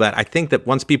and all that. I think that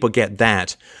once people get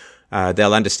that,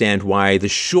 they'll understand why the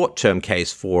short-term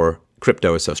case for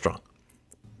crypto is so strong.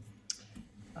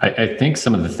 I think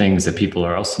some of the things that people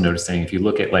are also noticing, if you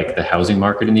look at like the housing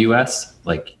market in the US,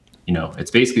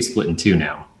 it's basically split in two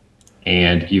now.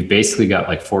 And you've basically got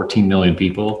like 14 million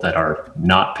people that are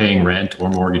not paying rent or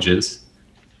mortgages.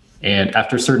 And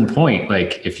after a certain point,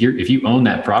 like if you own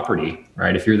that property,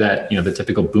 right, if you're that, the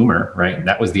typical boomer, right,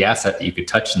 that was the asset that you could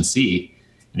touch and see,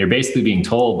 and you're basically being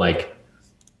told, like,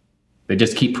 they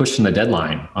just keep pushing the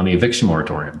deadline on the eviction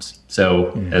moratoriums.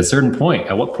 So at a certain point,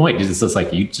 at what point is this just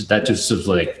like that just was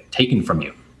like taken from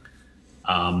you?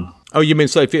 You mean,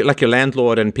 so if you're like a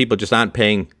landlord and people just aren't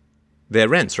paying their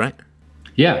rents, right?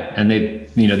 Yeah, and the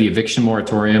eviction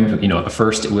moratorium, at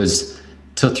first it was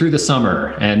till through the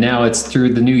summer, and now it's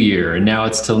through the new year, and now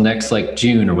it's till next like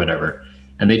June or whatever.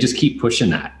 And they just keep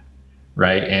pushing that,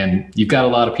 right? And you've got a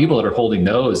lot of people that are holding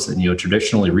those, and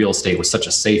traditionally real estate was such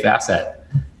a safe asset,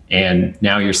 and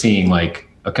now you're seeing like,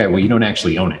 okay, well, you don't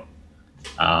actually own it.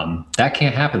 That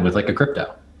can't happen with like a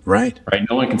crypto, right?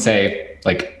 No one can say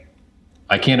like,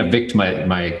 I can't evict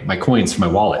my coins from my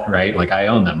wallet, right? Like I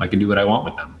own them, I can do what I want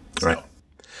with them. Right.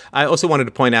 I also wanted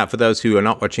to point out for those who are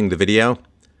not watching the video,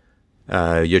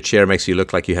 your chair makes you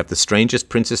look like you have the strangest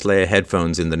Princess Leia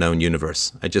headphones in the known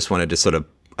universe. I just wanted to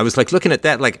I was like looking at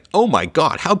that like, oh my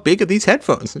God, how big are these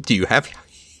headphones? Do you have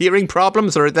hearing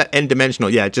problems or is that n-dimensional?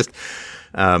 Yeah,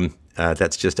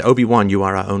 that's just Obi-Wan, you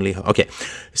are our only okay.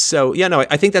 So yeah, no,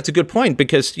 I think that's a good point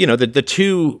because, the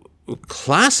two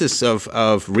classes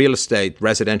of real estate,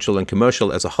 residential and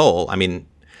commercial as a whole, I mean,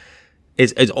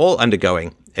 is all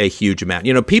undergoing a huge amount.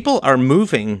 People are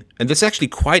moving, and this is actually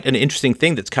quite an interesting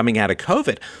thing that's coming out of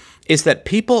COVID, is that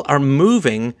people are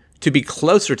moving to be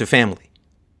closer to family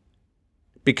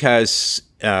because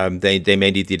they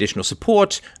may need the additional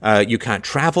support. You can't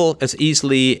travel as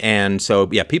easily. And so,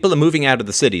 yeah, people are moving out of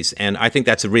the cities. And I think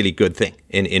that's a really good thing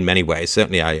in many ways.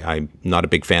 Certainly, I'm not a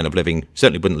big fan of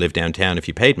certainly wouldn't live downtown if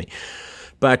you paid me.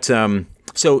 But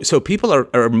so people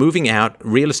are moving out.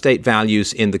 Real estate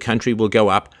values in the country will go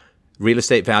up. Real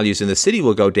estate values in the city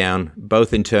will go down,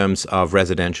 both in terms of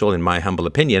residential, in my humble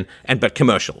opinion, but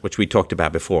commercial, which we talked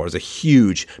about before, is a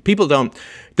huge.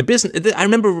 I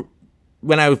remember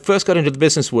when I first got into the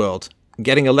business world,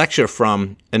 getting a lecture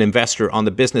from an investor on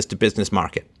the business-to-business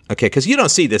market. Okay, because you don't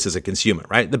see this as a consumer,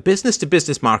 right? The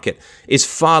business-to-business market is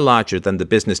far larger than the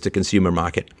business-to-consumer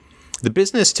market. The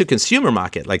business-to-consumer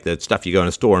market, like the stuff you go in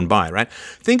a store and buy, right?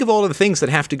 Think of all of the things that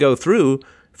have to go through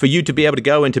for you to be able to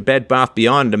go into Bed Bath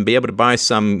Beyond and be able to buy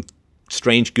some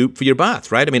strange goop for your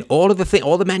bath, right? I mean, all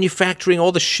the manufacturing,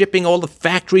 all the shipping, all the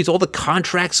factories, all the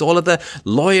contracts, all of the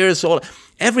lawyers,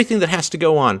 everything that has to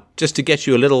go on just to get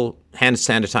you a little hand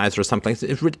sanitizer or something.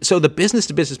 So the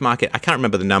business-to-business market, I can't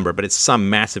remember the number, but it's some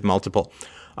massive multiple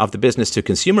of the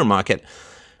business-to-consumer market.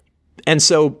 And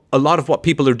so a lot of what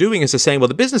people are doing is they're saying, well,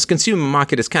 the business-consumer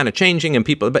market is kind of changing,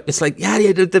 but it's like,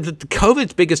 the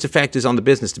COVID's biggest effect is on the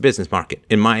business-to-business market,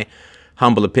 in my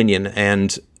humble opinion,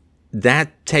 and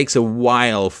that takes a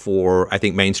while for, I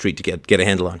think, Main Street to get a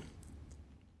handle on.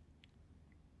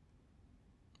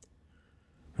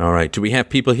 All right, do we have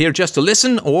people here just to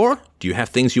listen, or do you have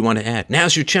things you want to add?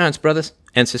 Now's your chance, brothers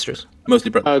and sisters. Mostly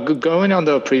brothers. Going on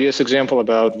the previous example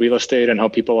about real estate and how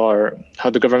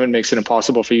the government makes it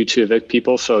impossible for you to evict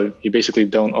people, so you basically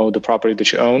don't own the property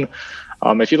that you own.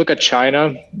 If you look at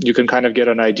China, you can kind of get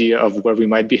an idea of where we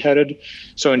might be headed.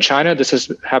 So in China, this has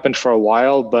happened for a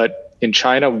while, but in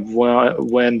China,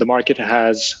 when the market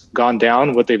has gone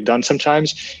down, what they've done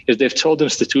sometimes is they've told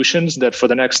institutions that for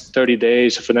the next 30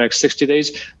 days, for the next 60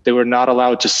 days, they were not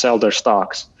allowed to sell their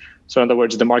stocks. So in other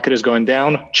words, the market is going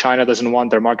down. China doesn't want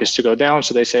their markets to go down.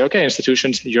 So they say, okay,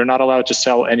 institutions, you're not allowed to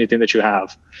sell anything that you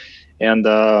have. And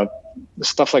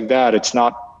stuff like that,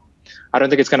 I don't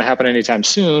think it's going to happen anytime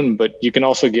soon, but you can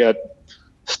also get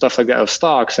stuff like that of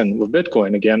stocks. And with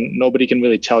Bitcoin, again, nobody can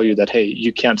really tell you that, hey,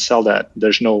 you can't sell that.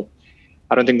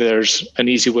 I don't think there's an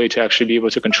easy way to actually be able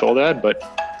to control that. But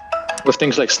with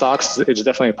things like stocks, it's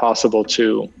definitely possible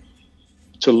to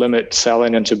limit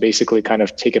selling and to basically kind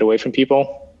of take it away from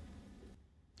people.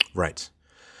 Right.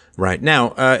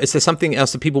 Now, is there something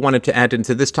else that people wanted to add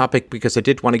into this topic? Because I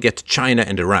did want to get to China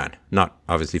and Iran, not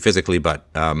obviously physically, but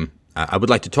I would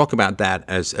like to talk about that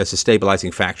as a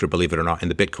stabilizing factor, believe it or not, in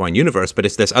the Bitcoin universe. But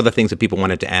if there's other things that people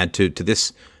wanted to add to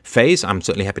this phase, I'm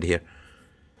certainly happy to hear.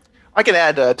 I can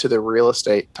add to the real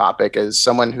estate topic as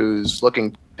someone who's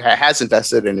has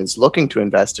invested and is looking to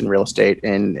invest in real estate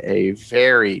in a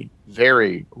very,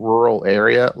 very rural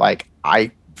area. Like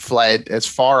I fled as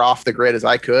far off the grid as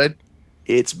I could.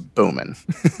 It's booming.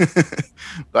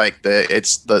 Like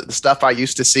the stuff I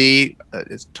used to see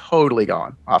is totally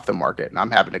gone off the market, and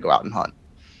I'm having to go out and hunt.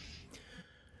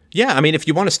 Yeah, I mean, if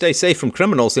you want to stay safe from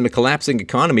criminals in a collapsing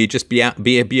economy, just be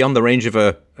beyond the range of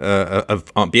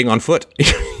being on foot.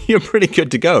 You're pretty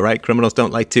good to go, right? Criminals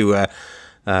don't like to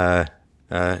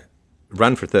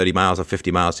run for 30 miles or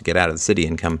 50 miles to get out of the city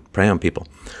and come prey on people.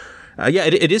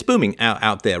 It is booming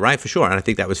out there, right, for sure. And I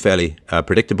think that was fairly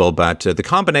predictable. But the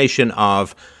combination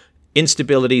of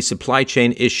instability, supply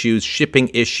chain issues, shipping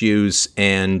issues,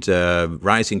 and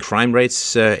rising crime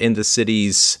rates in the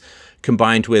cities,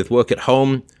 combined with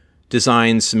work-at-home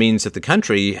designs, means that the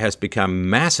country has become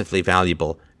massively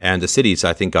valuable. And the cities,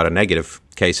 I think, got a negative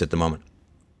case at the moment.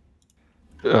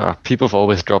 People have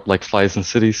always dropped like flies in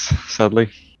cities, sadly.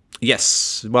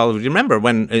 Yes. Well, remember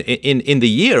when in the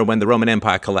year when the Roman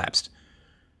Empire collapsed,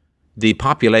 the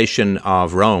population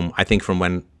of Rome, I think, from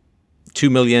when 2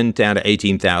 million down to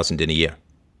 18,000 in a year.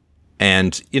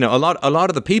 And, a lot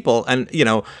of the people, and,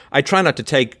 I try not to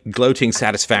take gloating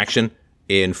satisfaction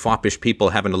in foppish people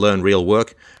having to learn real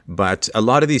work, but a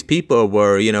lot of these people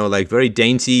were, like very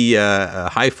dainty,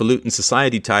 highfalutin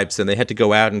society types, and they had to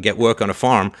go out and get work on a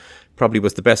farm. Probably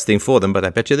was the best thing for them, but I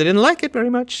bet you they didn't like it very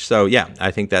much. So, yeah,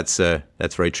 I think that's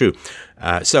very true.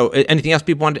 So anything else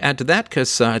people want to add to that?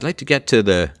 Because I'd like to get to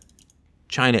the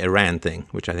China-Iran thing,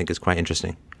 which I think is quite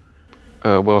interesting.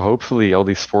 Well, hopefully all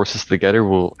these forces together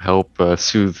will help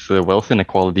soothe the wealth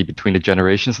inequality between the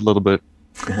generations a little bit.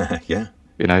 Yeah.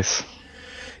 Be nice.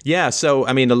 Yeah, so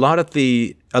I mean, a lot of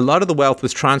the wealth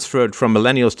was transferred from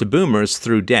millennials to boomers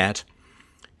through debt,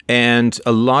 and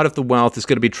a lot of the wealth is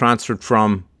going to be transferred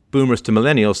from boomers to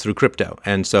millennials through crypto.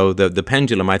 And so the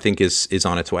pendulum, I think, is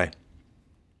on its way.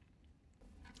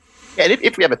 Yeah, and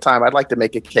if we have a time, I'd like to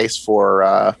make a case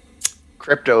for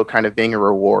crypto kind of being a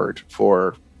reward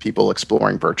for people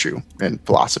exploring virtue and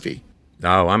philosophy.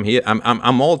 Oh, I'm here.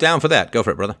 I'm all down for that. Go for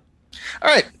it, brother.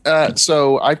 All right.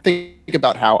 So I think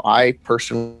about how I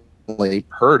personally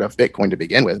heard of Bitcoin to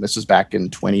begin with. This was back in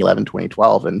 2011,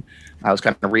 2012. And I was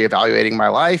kind of reevaluating my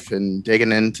life and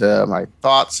digging into my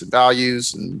thoughts and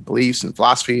values and beliefs and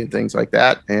philosophy and things like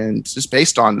that. And just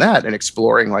based on that and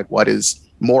exploring like what is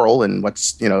moral and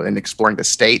what's, and exploring the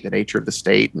state, the nature of the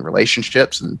state and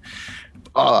relationships. And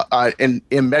an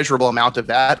immeasurable amount of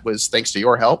that was thanks to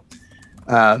your help.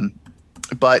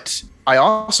 But I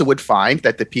also would find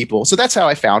that the people, so that's how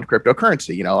I found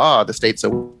cryptocurrency, the state's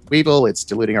so evil, it's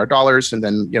diluting our dollars. And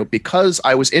then, because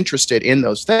I was interested in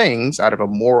those things out of a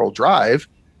moral drive,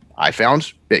 I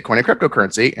found Bitcoin and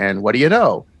cryptocurrency. And what do you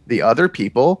know? The other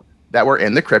people that were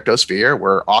in the crypto sphere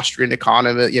were Austrian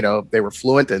economy, they were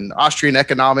fluent in Austrian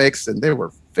economics, and they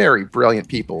were very brilliant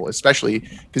people, especially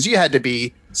because you had to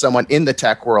be someone in the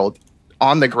tech world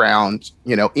on the ground,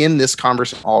 in this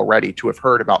conversation already to have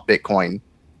heard about Bitcoin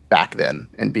back then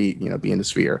and be in the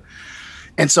sphere.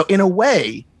 And so in a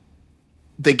way,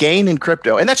 the gain in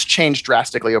crypto, and that's changed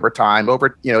drastically over time.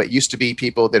 It used to be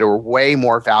people that were way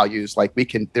more values. Like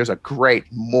there's a great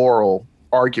moral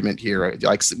argument here.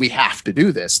 Like we have to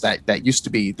do this. That used to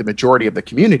be the majority of the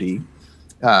community.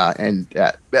 And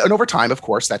over time, of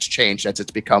course, that's changed as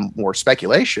it's become more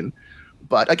speculation.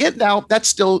 But again, now that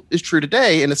still is true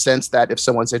today in a sense that if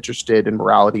someone's interested in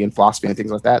morality and philosophy and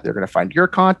things like that, they're going to find your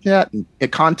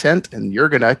content and you're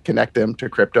going to connect them to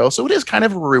crypto. So it is kind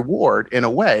of a reward in a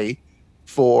way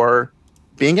for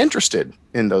being interested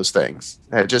in those things.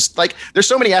 Just like there's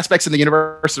so many aspects in the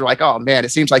universe that are like, oh man, it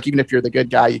seems like even if you're the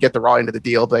good guy, you get the raw end of the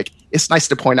deal. But like, it's nice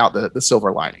to point out the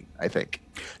silver lining, I think.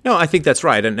 No, I think that's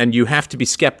right. And you have to be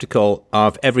skeptical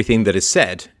of everything that is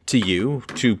said to you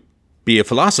to be a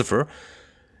philosopher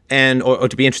and or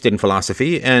to be interested in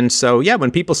philosophy. And so, yeah, when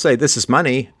people say this is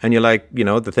money, and you're like,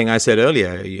 the thing I said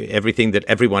earlier, everything that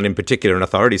everyone in particular in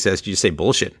authority says, you say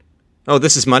bullshit. Oh,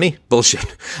 this is money? Bullshit.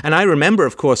 And I remember,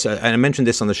 of course, I mentioned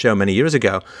this on the show many years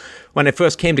ago, when I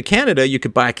first came to Canada, you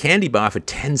could buy a candy bar for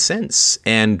 10 cents.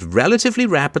 And relatively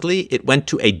rapidly, it went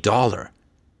to $1.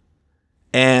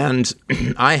 And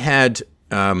I had,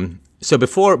 so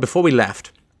before we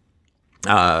left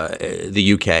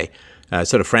the UK,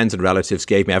 sort of friends and relatives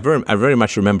gave me, I very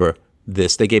much remember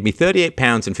this, they gave me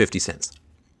 £38.50.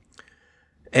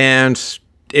 And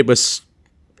it was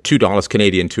 $2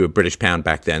 Canadian to a British pound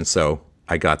back then, so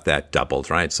I got that doubled,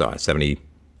 right? So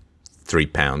 73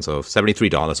 pounds or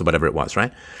 $73 or whatever it was,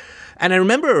 right? And I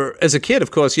remember as a kid,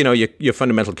 of course, your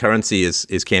fundamental currency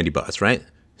is candy bars, right?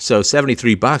 So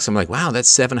 $73, I'm like, wow, that's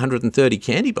 730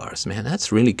 candy bars, man,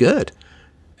 that's really good.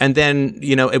 And then,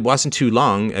 it wasn't too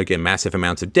long, again, massive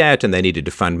amounts of debt, and they needed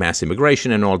to fund mass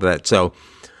immigration and all that. So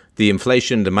the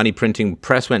inflation, the money printing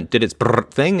press did its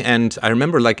thing, and I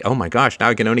remember like, oh my gosh, now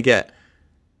I can only get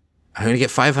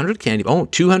 500 candy. Oh,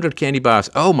 200 candy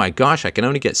bars. Oh my gosh, I can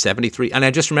only get 73. And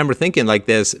I just remember thinking like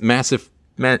there's massive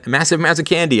amounts of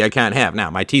candy I can't have.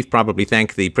 Now, my teeth probably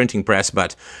thank the printing press,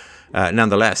 but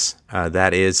nonetheless,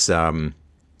 that is,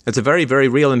 it's a very, very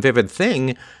real and vivid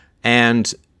thing.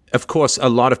 And of course, a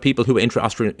lot of people who were into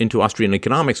Austrian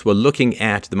economics were looking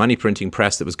at the money printing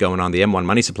press that was going on, the M1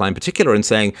 money supply in particular, and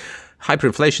saying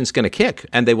hyperinflation is going to kick.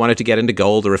 And they wanted to get into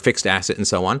gold or a fixed asset and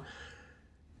so on.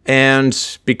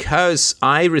 And because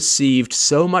I received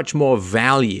so much more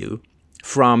value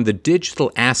from the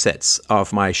digital assets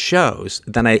of my shows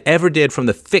than I ever did from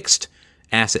the fixed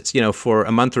assets, for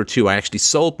a month or two, I actually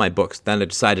sold my books. Then I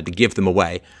decided to give them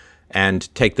away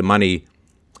and take the money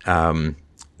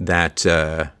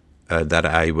that that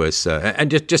I was and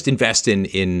just invest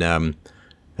in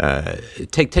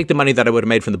take the money that I would have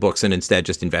made from the books and instead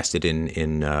just invest it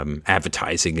in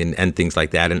advertising and things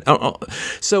like that. And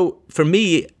so for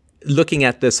me, looking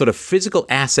at the sort of physical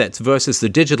assets versus the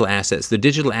digital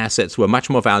assets were much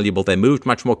more valuable. They moved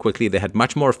much more quickly. They had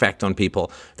much more effect on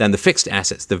people than the fixed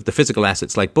assets, the physical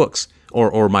assets like books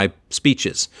or my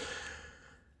speeches.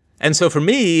 And so for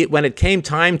me, when it came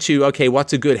time to, okay,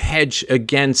 what's a good hedge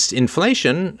against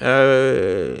inflation,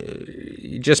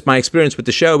 just my experience with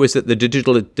the show is that the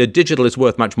digital is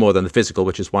worth much more than the physical,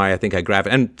 which is why I think I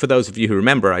gravitated. And for those of you who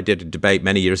remember, I did a debate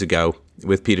many years ago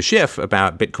with Peter Schiff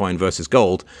about Bitcoin versus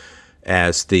gold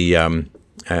as the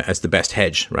best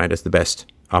hedge, right, as the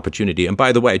best opportunity. And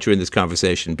by the way, during this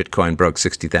conversation, Bitcoin broke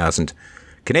 60,000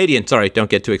 Canadian. Sorry,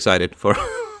 don't get too excited for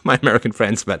my American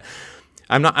friends, but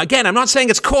I'm not saying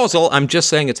it's causal. I'm just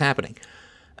saying it's happening.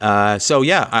 So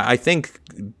yeah, I think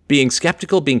being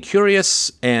skeptical, being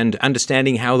curious, and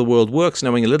understanding how the world works,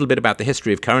 knowing a little bit about the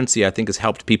history of currency, I think has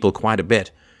helped people quite a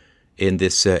bit in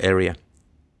this area.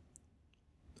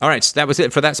 All right, so that was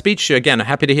it for that speech. Again,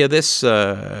 happy to hear this.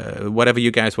 Whatever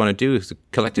you guys want to do is a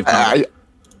collective comment.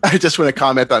 I just want to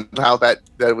comment on how that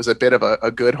was a bit of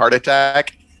a good heart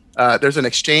attack. There's an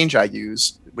exchange I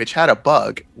use which had a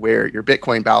bug where your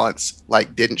Bitcoin balance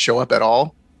didn't show up at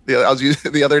all. I was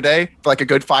using the other day for a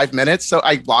good 5 minutes. So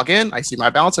I log in, I see my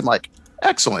balance. I'm like,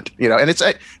 excellent.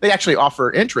 And they actually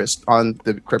offer interest on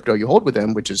the crypto you hold with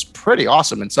them, which is pretty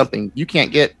awesome and something you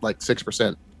can't get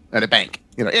 6% at a bank.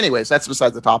 Anyways, that's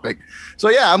besides the topic. So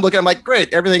yeah, I'm looking, I'm like,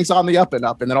 great, everything's on the up and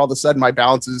up. And then all of a sudden my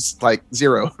balance is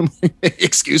zero.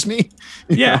 Excuse me?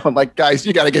 Yeah. I'm like, guys,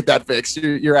 you got to get that fixed.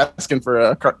 You're asking for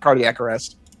a cardiac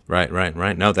arrest.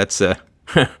 Right. No, that's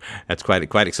that's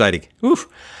quite exciting. Oof.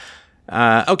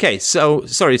 Okay, so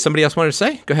sorry, somebody else wanted to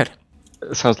say? Go ahead.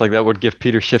 It sounds like that would give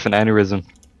Peter Schiff an aneurysm.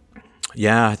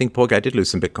 Yeah, I think poor guy did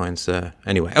lose some bitcoins.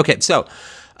 Anyway, okay, so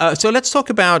let's talk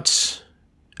about.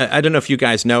 I don't know if you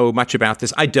guys know much about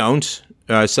this. I don't.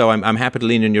 So I'm happy to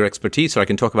lean on your expertise, so I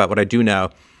can talk about what I do know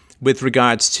with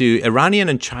regards to Iranian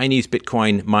and Chinese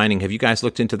Bitcoin mining. Have you guys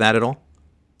looked into that at all?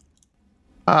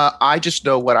 I just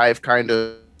know what I've kind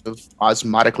of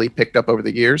osmotically picked up over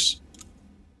the years.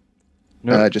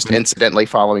 No. Just incidentally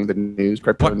following the news.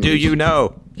 What news. Do you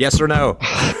know? Yes or no?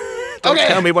 Don't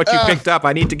tell me what you picked up.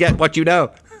 I need to get what you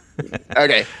know.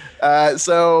 Okay.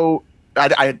 So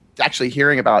I actually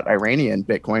hearing about Iranian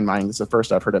Bitcoin mining. This is the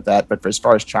first I've heard of that. But as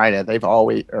far as China, they've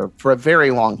always, or for a very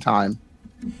long time,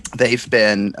 they've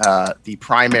been the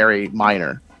primary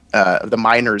miner, the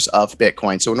miners of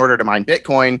Bitcoin. So in order to mine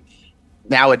Bitcoin,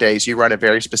 nowadays, you run a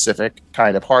very specific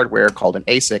kind of hardware called an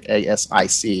ASIC,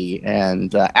 ASIC,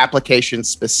 and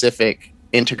application-specific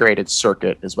integrated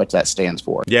circuit is what that stands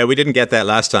for. Yeah, we didn't get that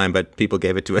last time, but people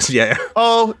gave it to us. Yeah.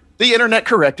 Oh, the internet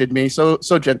corrected me so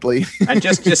gently. And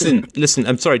just listen,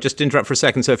 I'm sorry, just to interrupt for a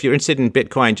second. So if you're interested in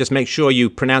Bitcoin, just make sure you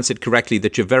pronounce it correctly,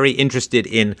 that you're very interested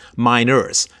in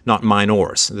miners, not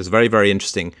minors. That's very, very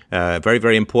interesting. Very,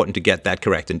 very important to get that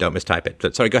correct and don't mistype it.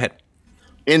 But, sorry, go ahead.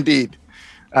 Indeed.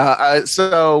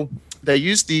 So they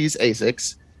use these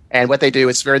ASICs, and what they do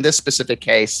is, for in this specific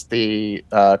case, the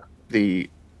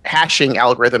hashing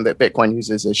algorithm that Bitcoin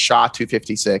uses is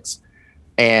SHA-256,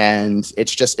 and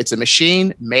it's a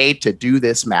machine made to do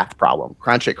this math problem.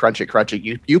 Crunch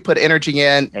it. You put energy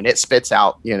in, and it spits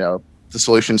out the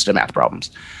solutions to math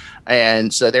problems.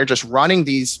 And so they're just running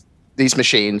these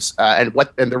machines, and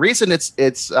the reason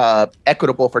it's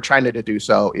equitable for China to do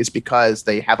so is because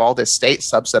they have all this state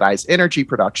subsidized energy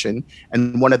production.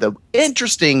 And one of the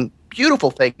interesting,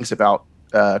 beautiful things about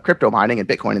crypto mining and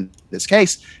Bitcoin in this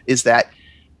case is that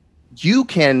you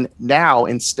can now,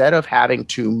 instead of having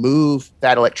to move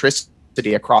that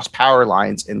electricity across power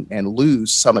lines and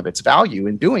lose some of its value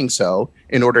in doing so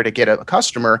in order to get a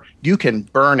customer, you can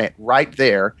burn it right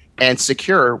there and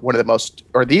secure one of the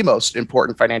most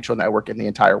important financial network in the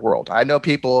entire world. I know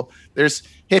there's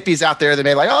hippies out there that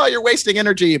may oh, you're wasting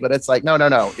energy, but it's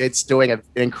no. It's doing an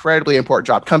incredibly important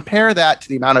job. Compare that to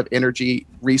the amount of energy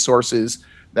resources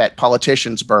that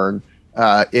politicians burn.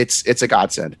 It's a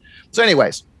godsend. So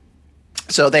anyways,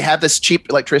 so they have this cheap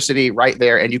electricity right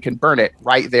there, and you can burn it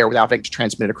right there without having to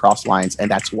transmit it across lines.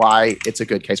 And that's why it's a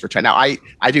good case for China. Now,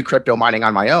 I do crypto mining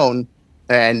on my own.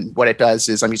 And what it does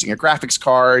is I'm using a graphics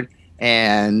card,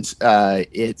 and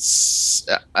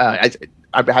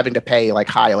I'm having to pay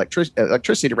high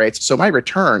electricity rates. So my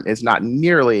return is not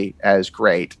nearly as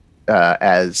great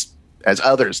as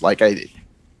others.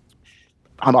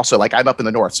 I'm also I'm up in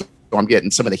the north, so I'm getting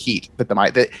some of the heat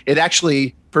that it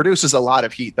actually produces a lot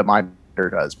of heat the miner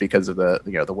does because of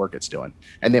the work it's doing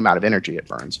and the amount of energy it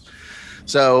burns.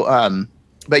 So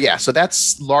But yeah, so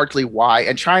that's largely why.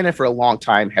 And China for a long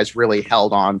time has really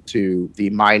held on to the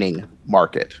mining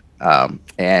market.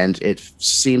 And it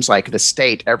seems like the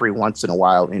state every once in a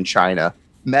while in China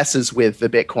messes with the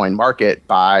Bitcoin market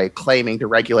by claiming to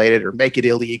regulate it or make it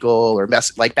illegal or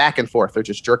mess like back and forth. They're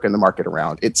just jerking the market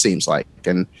around, it seems like.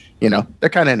 And, they're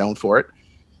kind of known for it.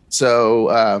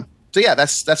 So yeah,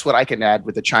 that's what I can add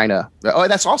with the China. Oh,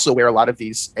 that's also where a lot of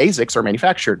these ASICs are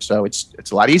manufactured. So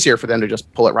it's a lot easier for them to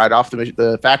just pull it right off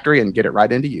the factory and get it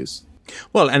right into use.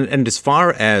 Well, and as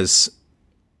far as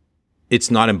it's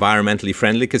not environmentally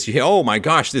friendly, because you hear, oh my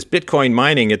gosh, this Bitcoin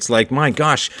mining, it's like, my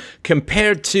gosh,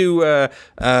 compared to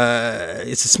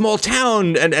it's a small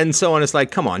town and so on. It's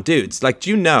like, come on, dudes. Like, do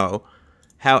you know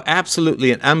how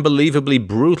absolutely and unbelievably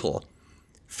brutal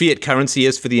fiat currency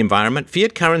is for the environment?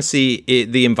 Fiat currency,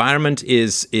 the environment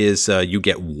is you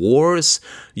get wars,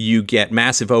 you get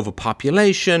massive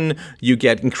overpopulation, you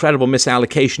get incredible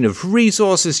misallocation of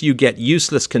resources, you get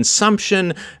useless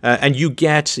consumption, and you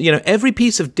get, every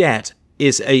piece of debt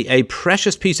is a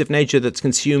precious piece of nature that's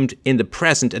consumed in the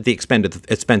present at the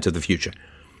expense of the future.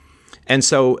 And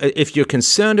so if you're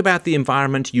concerned about the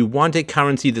environment, you want a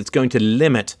currency that's going to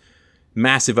limit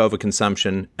massive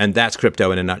overconsumption, and that's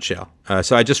crypto in a nutshell.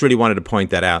 So I just really wanted to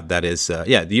point that out. That is,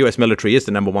 the U.S. military is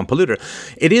the number one polluter.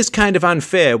 It is kind of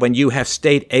unfair when you have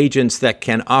state agents that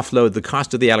can offload the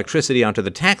cost of the electricity onto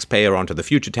the taxpayer, onto the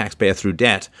future taxpayer through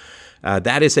debt.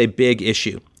 That is a big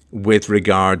issue with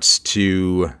regards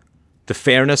to the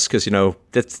fairness, because,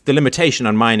 that's the limitation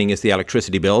on mining is the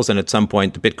electricity bills. And at some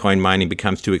point, the Bitcoin mining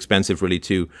becomes too expensive, really,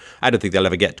 I don't think they'll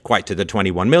ever get quite to the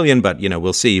 21 million, but,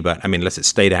 we'll see. But, unless it's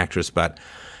state actors. But,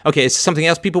 okay, is something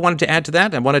else people wanted to add to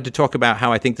that? I wanted to talk about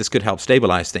how I think this could help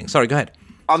stabilize things. Sorry, go ahead.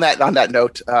 On that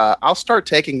note, I'll start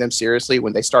taking them seriously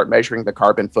when they start measuring the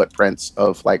carbon footprints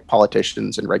of, like,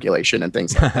 politicians and regulation and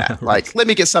things like that. Right. Like, let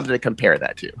me get something to compare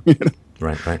that to.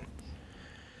 Right.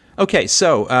 Okay,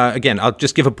 so again, I'll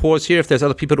just give a pause here. If there's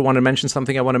other people who want to mention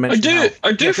something, I want to mention.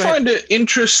 I do find it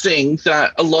interesting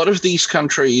that a lot of these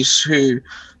countries who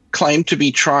claim to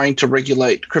be trying to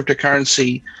regulate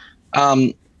cryptocurrency,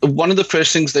 one of the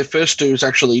first things they first do is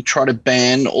actually try to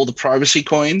ban all the privacy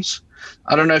coins.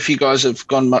 I don't know if you guys have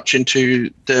gone much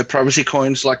into the privacy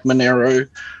coins like Monero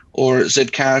or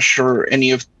Zcash or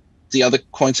any of the other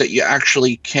coins that you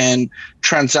actually can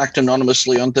transact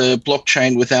anonymously on the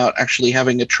blockchain without actually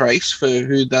having a trace for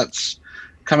who that's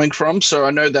coming from. So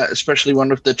I know that especially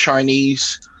one of the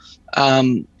Chinese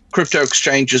crypto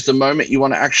exchanges, the moment you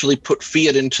want to actually put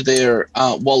fiat into their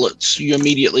wallets, you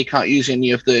immediately can't use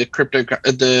any of the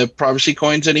the privacy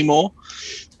coins anymore.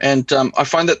 And I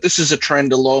find that this is a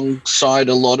trend alongside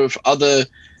a lot of other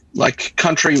like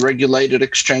country regulated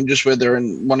exchanges where they're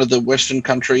in one of the Western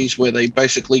countries where they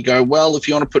basically go, well, if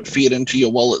you want to put fiat into your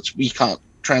wallets, we can't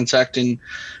transact in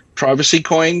privacy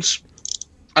coins.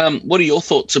 What are your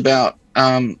thoughts about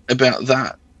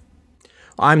that?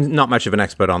 I'm not much of an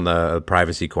expert on the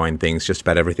privacy coin things. Just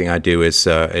about everything I do is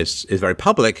very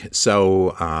public,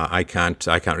 so I can't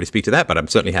really speak to that. But I'm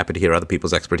certainly happy to hear other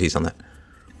people's expertise on that.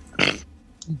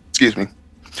 Excuse me.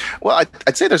 Well,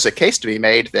 I'd say there's a case to be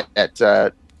made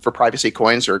that for privacy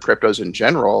coins or cryptos in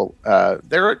general,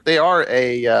 they are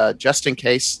a just in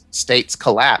case states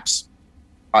collapse.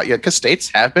 Because states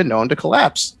have been known to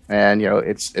collapse, and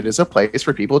it is a place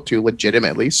for people to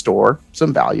legitimately store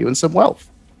some value and some wealth.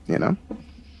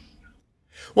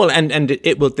 Well, and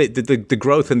it will the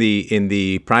growth in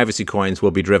the privacy coins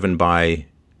will be driven by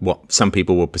what some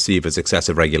people will perceive as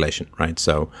excessive regulation, right?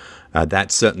 So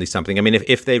that's certainly something. I mean,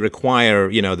 if they require,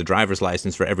 the driver's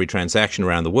license for every transaction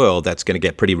around the world, that's going to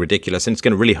get pretty ridiculous, and it's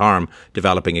going to really harm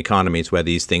developing economies where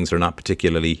these things are not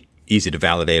particularly easy to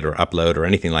validate or upload or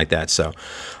anything like that. So,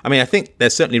 I think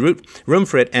there's certainly room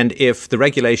for it, and if the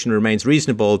regulation remains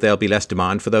reasonable, there'll be less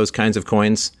demand for those kinds of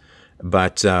coins.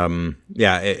 But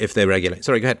if they regulate.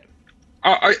 Sorry, go ahead.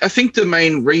 I think the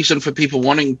main reason for people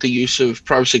wanting the use of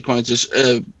privacy coins is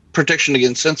protection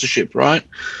against censorship, right?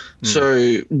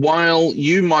 So while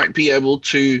you might be able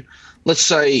to, let's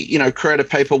say, create a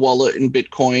paper wallet in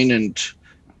Bitcoin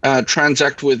and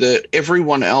transact with it,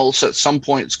 everyone else at some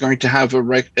point is going to have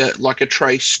a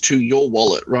trace to your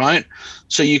wallet, right?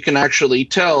 So you can actually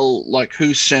tell like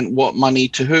who sent what money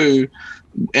to who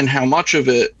and how much of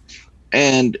it,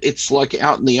 and it's like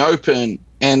out in the open.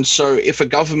 And so if a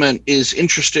government is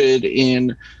interested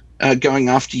in going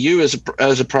after you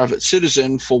as a private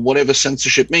citizen for whatever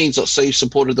censorship means, let's say you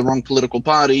supported the wrong political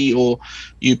party or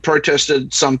you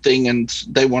protested something and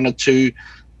they wanted to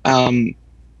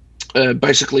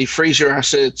basically freeze your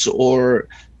assets or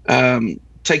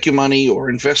take your money or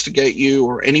investigate you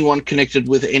or anyone connected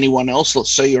with anyone else.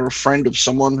 Let's say you're a friend of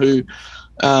someone who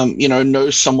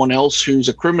knows someone else who's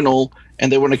a criminal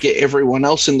and they want to get everyone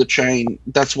else in the chain,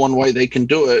 that's one way they can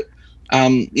do it.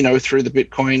 Through the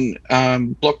Bitcoin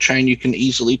blockchain, you can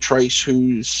easily trace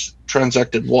who's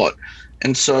transacted what.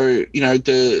 And so,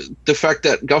 the fact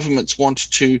that governments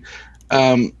want to,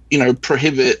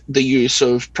 prohibit the use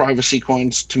of privacy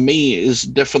coins, to me, is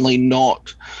definitely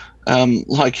not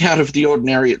out of the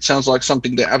ordinary. It sounds like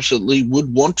something they absolutely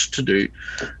would want to do.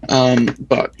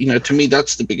 But, to me,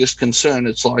 that's the biggest concern.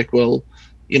 It's like, well,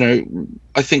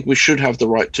 I think we should have the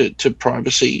right to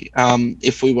privacy.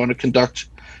 If we want to conduct,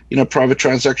 private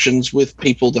transactions with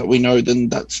people that we know, then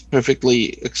that's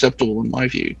perfectly acceptable in my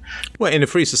view. Well, in a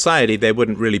free society, there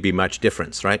wouldn't really be much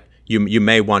difference, right? You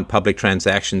may want public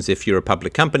transactions if you're a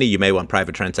public company. You may want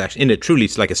private transactions. In a truly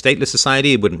like a stateless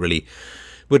society, it wouldn't really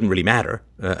matter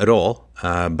at all.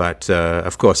 But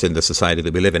of course, in the society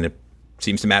that we live in, it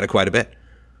seems to matter quite a bit.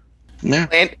 Yeah.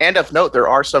 And of note, there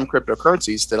are some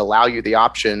cryptocurrencies that allow you the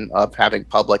option of having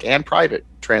public and private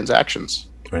transactions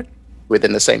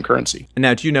within the same currency.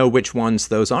 Now, do you know which ones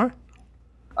those are?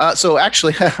 So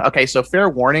actually, okay, so fair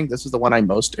warning, this is the one I'm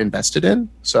most invested in.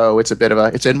 So it's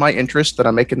it's in my interest that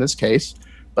I'm making this case.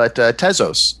 But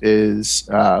Tezos is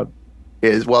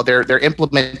they're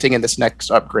implementing in this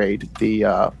next upgrade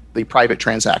the private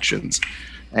transactions.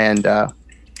 And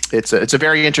it's a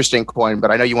very interesting coin,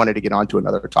 but I know you wanted to get on to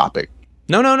another topic.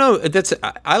 No.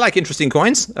 I like interesting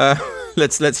coins.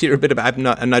 Let's hear a bit about.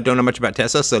 I don't know much about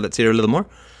Tezos, so let's hear a little more.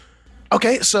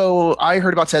 Okay, so I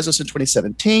heard about Tezos in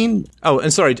 2017. Oh,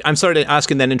 and I'm sorry to ask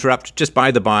and then interrupt. Just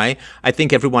by the by, I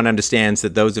think everyone understands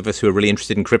that those of us who are really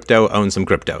interested in crypto own some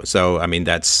crypto. So, I mean,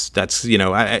 that's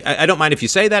I don't mind if you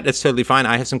say that. It's totally fine.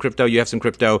 I have some crypto. You have some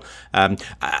crypto.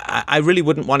 I really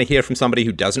wouldn't want to hear from somebody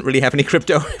who doesn't really have any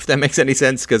crypto, if that makes any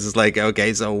sense, because it's like,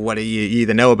 okay, so what do you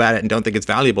either know about it and don't think it's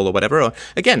valuable or whatever. Or,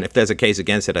 again, if there's a case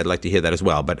against it, I'd like to hear that as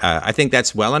well. But I think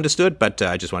that's well understood, but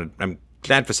I'm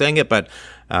glad for saying it, but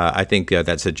I think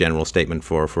that's a general statement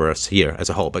for us here as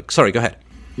a whole. But sorry, go ahead.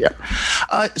 Yeah.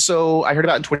 So I heard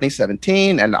about it in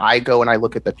 2017, and I go and I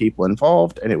look at the people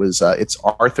involved, and it's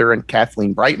Arthur and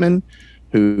Kathleen Brightman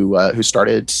who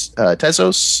started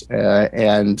Tezos,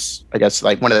 and I guess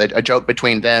like a joke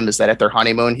between them is that at their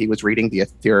honeymoon he was reading the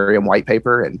Ethereum white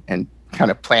paper and kind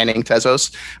of planning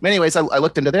Tezos. But anyways, I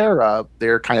looked into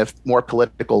their kind of more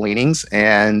political leanings,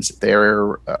 and they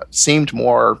seemed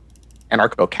more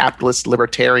anarcho-capitalist,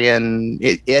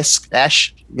 libertarian-ish.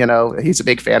 He's a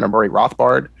big fan of Murray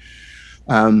Rothbard.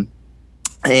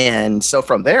 And so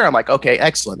from there, I'm like, okay,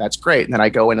 excellent. That's great. And then I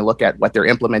go in and look at what they're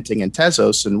implementing in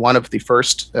Tezos. And one of the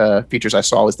first features I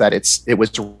saw was that it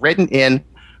was written in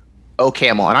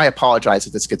OCaml. And I apologize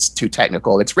if this gets too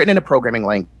technical. It's written in a programming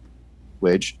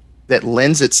language that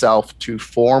lends itself to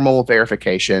formal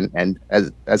verification. And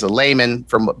as a layman,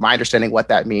 from my understanding, what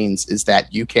that means is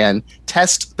that you can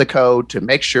test the code to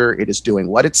make sure it is doing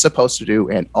what it's supposed to do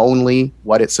and only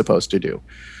what it's supposed to do.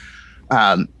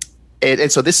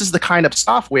 And so this is the kind of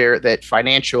software that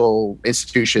financial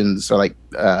institutions, or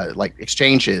like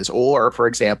exchanges, or for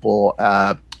example,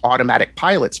 automatic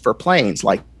pilots for planes,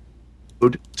 like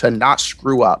to not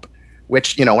screw up.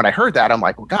 Which, when I heard that, I'm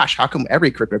like, well, gosh, how come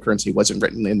every cryptocurrency wasn't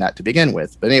written in that to begin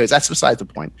with? But anyways, that's besides the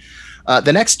point.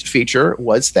 The next feature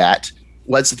was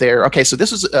there. Okay, so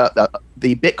this was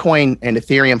the Bitcoin and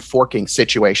Ethereum forking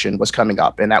situation was coming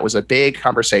up, and that was a big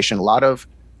conversation. A lot of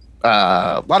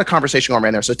conversation going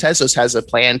around there. So Tezos has a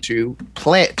plan to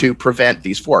prevent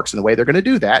these forks, and the way they're going to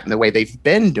do that, and the way they've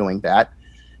been doing that,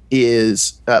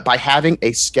 is by having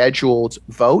a scheduled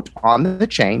vote on the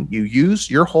chain. You use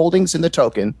your holdings in the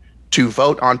token to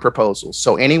vote on proposals.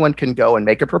 So anyone can go and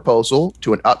make a proposal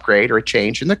to an upgrade or a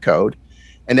change in the code,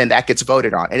 and then that gets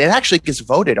voted on. And it actually gets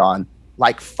voted on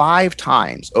like 5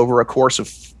 times over a course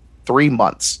of 3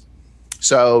 months.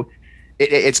 So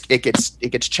it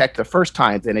gets checked the first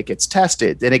time, then it gets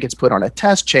tested, then it gets put on a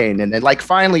test chain, and then like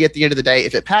finally at the end of the day,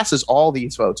 if it passes all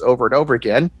these votes over and over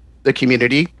again, the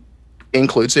community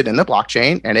includes it in the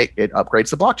blockchain and it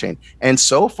upgrades the blockchain. And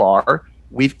so far,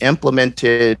 we've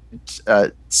implemented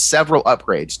several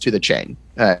upgrades to the chain.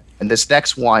 And this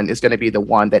next one is going to be the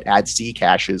one that adds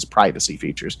Zcash's privacy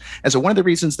features. And so one of the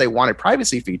reasons they wanted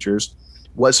privacy features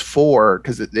was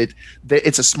because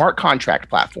it's a smart contract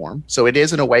platform. So it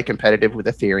is in a way competitive with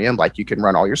Ethereum, like you can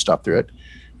run all your stuff through it.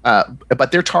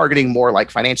 But they're targeting more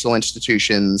like financial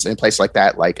institutions and places like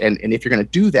that. And if you're going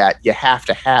to do that, you have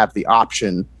to have the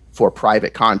option for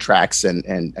private contracts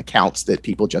and accounts that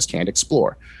people just can't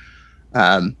explore.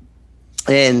 And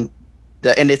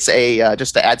it's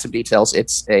just to add some details,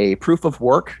 it's a proof of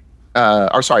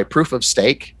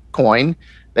stake coin.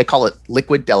 They call it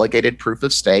liquid delegated proof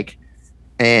of stake.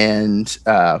 And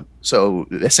so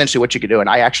essentially what you can do, and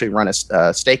I actually run a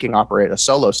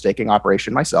solo staking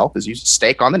operation myself, is you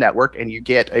stake on the network and you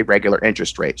get a regular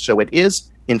interest rate. So it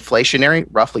is inflationary,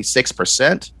 roughly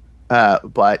 6%,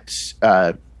 but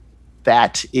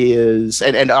that is,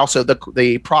 and also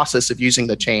the process of using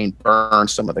the chain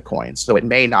burns some of the coins. So it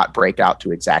may not break out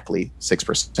to exactly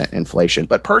 6% inflation.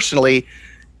 But personally,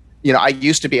 I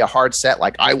used to be a hard set,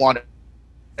 like I want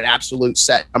an absolute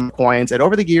set of coins. And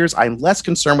over the years, I'm less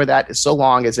concerned with that, so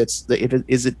long as is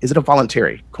it a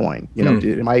voluntary coin?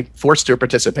 Am I forced to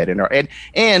participate in it?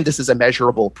 And this is a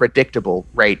measurable, predictable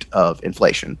rate of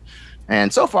inflation.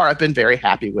 And so far, I've been very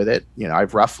happy with it.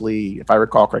 I've roughly, if I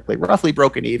recall correctly,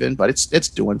 broken even, but it's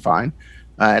doing fine.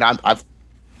 And I'm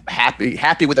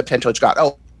happy with the potential it's got.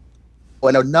 Oh,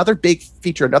 and another big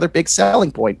feature, another big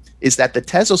selling point is that the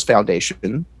Tezos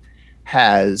Foundation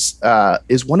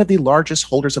is one of the largest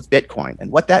holders of Bitcoin.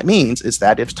 And what that means is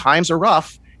that if times are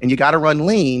rough and you got to run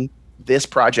lean, this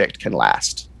project can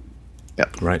last.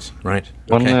 Yep. Right.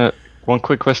 Okay. One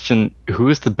quick question. Who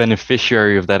is the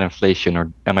beneficiary of that inflation,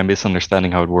 or am I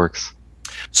misunderstanding how it works?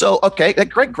 So, okay,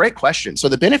 great question. So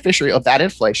the beneficiary of that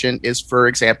inflation is, for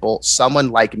example,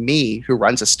 someone like me who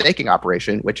runs a staking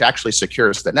operation, which actually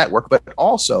secures the network, but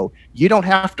also you don't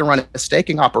have to run a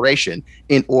staking operation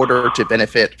in order to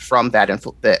benefit from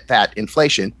that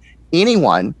inflation.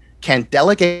 Anyone can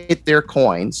delegate their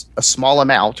coins, a small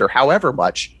amount or however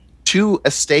much, to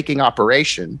a staking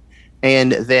operation.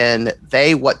 And then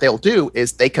what they'll do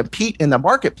is they compete in the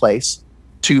marketplace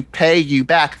to pay you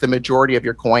back the majority of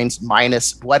your coins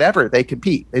minus whatever they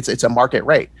compete. It's a market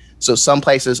rate. So some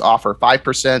places offer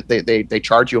 5%. They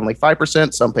charge you only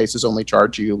 5%. Some places only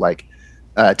charge you like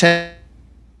 10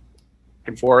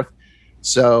 and forth.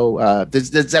 So does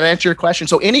that answer your question?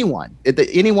 So anyone in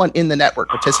the network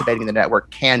participating in the network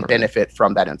can benefit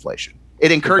from that inflation.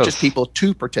 It encourages people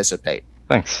to participate.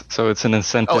 Thanks. So it's an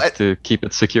incentive to keep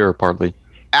it secure, partly.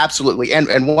 Absolutely.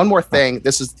 And one more thing,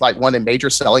 this is like one of the major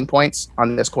selling points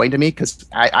on this coin to me, because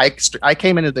I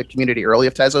came into the community early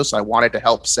of Tezos, so I wanted to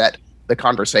help set the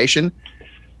conversation,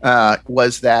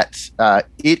 was that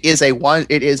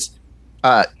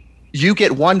you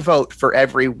get one vote for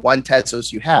every one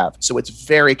Tezos you have. So it's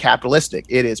very capitalistic.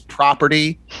 It is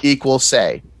property equals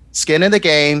say. Skin in the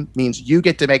game means you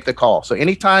get to make the call. So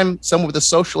anytime someone with a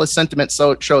socialist sentiment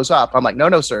shows up, I'm like,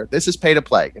 no, sir, this is pay to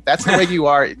play. If that's the way you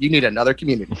are, you need another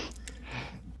community.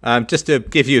 Just to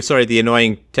give you, the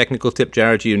annoying technical tip,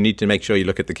 Jared, you need to make sure you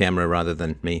look at the camera rather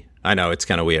than me. I know, it's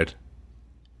kind of weird.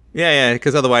 Yeah,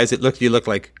 because otherwise you look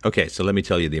like, okay, so let me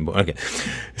tell you the important,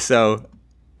 so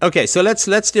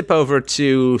let's dip over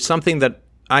to something that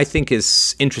I think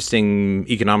is interesting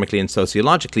economically and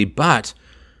sociologically, but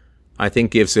I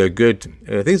think it's a good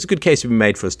case to be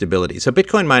made for stability. So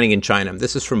Bitcoin mining in China.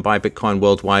 This is from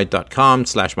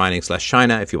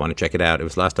buybitcoinworldwide.com/mining/China. If you want to check it out, it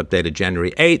was last updated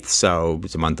January 8th, so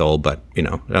it's a month old, but I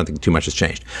don't think too much has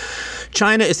changed.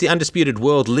 China is the undisputed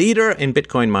world leader in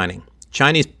Bitcoin mining.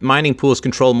 Chinese mining pools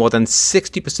control more than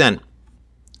 60%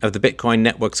 of the Bitcoin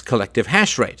network's collective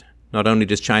hash rate. Not only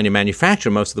does China manufacture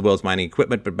most of the world's mining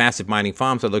equipment, but massive mining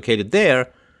farms are located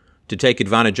there to take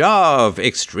advantage of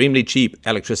extremely cheap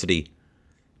electricity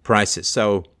prices.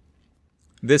 So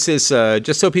this is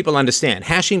just so people understand,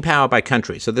 hashing power by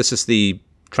country. So this is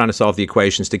trying to solve the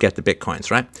equations to get the Bitcoins,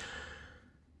 right?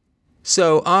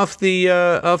 So of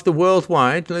the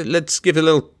worldwide, let's give a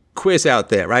little quiz out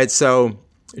there, right? So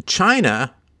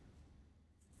China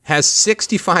has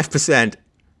 65%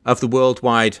 of the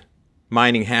worldwide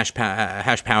mining hash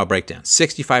power breakdown.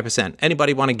 65%.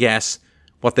 Anybody want to guess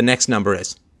what the next number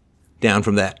is down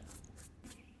from that?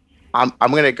 I'm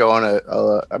going to go on I'm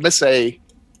going to say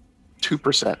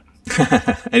 2%.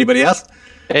 Anybody else?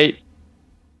 8.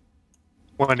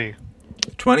 20.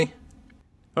 20?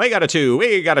 We got a 2.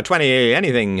 We got a 20.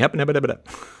 Anything.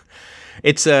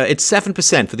 It's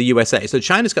 7% for the USA. So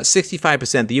China's got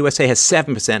 65%. The USA has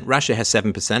 7%. Russia has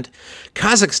 7%.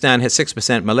 Kazakhstan has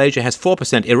 6%. Malaysia has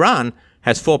 4%. Iran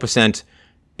has 4%.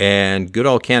 And good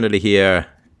old Canada here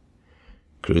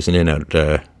cruising in at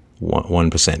 1%.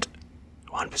 1%.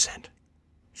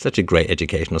 Such a great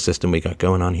educational system we got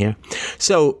going on here.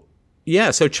 So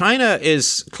China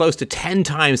is close to 10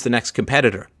 times the next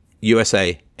competitor,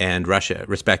 USA and Russia,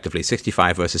 respectively,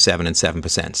 65 versus 7 and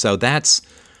 7%. So that's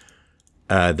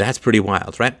pretty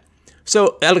wild, right?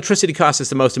 So electricity cost is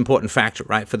the most important factor,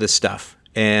 right, for this stuff.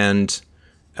 And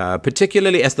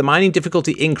particularly as the mining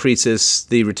difficulty increases,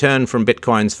 the return from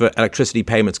Bitcoins for electricity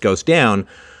payments goes down.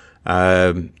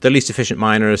 The least efficient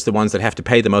miners, the ones that have to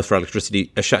pay the most for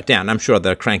electricity, are shut down. I'm sure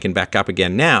they're cranking back up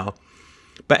again now.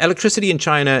 But electricity in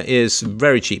China is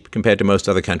very cheap compared to most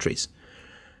other countries.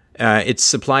 It's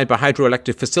supplied by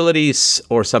hydroelectric facilities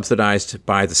or subsidized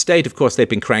by the state. Of course, they've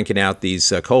been cranking out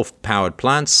these coal-powered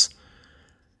plants.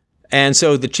 And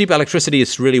so the cheap electricity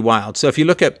is really wild. So if you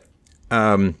look at,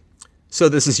 so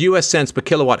this is US cents per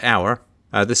kilowatt hour.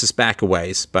 This is back a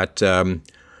ways, but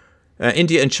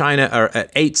India and China are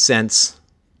at 8 cents.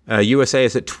 USA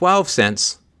is at 12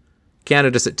 cents.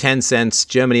 Canada's at 10 cents.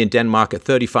 Germany and Denmark at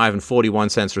 35 and 41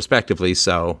 cents respectively.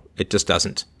 So it just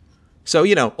doesn't. So,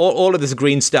 you know, all of this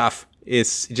green stuff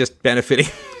is just benefiting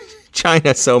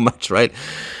China so much, right?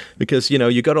 Because, you know,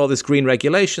 you got all this green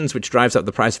regulations, which drives up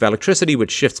the price of electricity,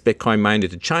 which shifts Bitcoin mining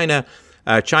to China.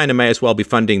 China may as well be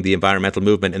funding the environmental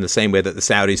movement in the same way that the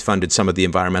Saudis funded some of the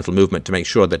environmental movement to make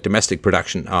sure that domestic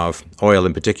production of oil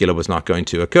in particular was not going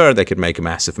to occur. They could make a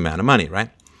massive amount of money, right?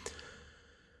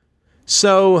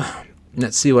 So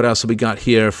let's see what else we got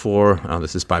here for. Oh,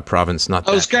 this is by province, not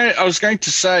that. I was going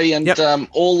to say, and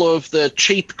all of the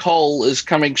cheap coal is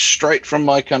coming straight from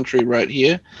my country right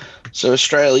here. So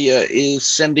Australia is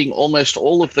sending almost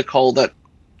all of the coal that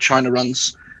China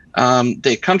runs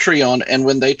their country on. And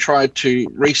when they tried to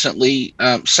recently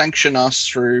sanction us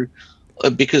through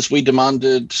because we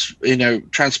demanded, you know,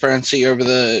 transparency over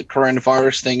the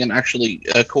coronavirus thing and actually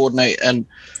coordinate an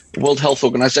World Health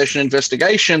Organization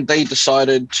investigation, they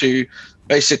decided to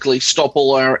basically stop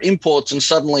all our imports, and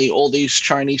suddenly all these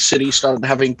Chinese cities started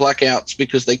having blackouts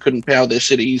because they couldn't power their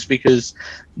cities because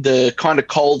the kind of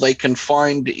coal they can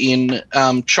find in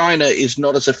China is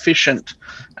not as efficient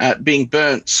at being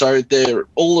burnt. So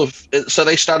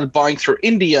they started buying through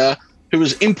India, who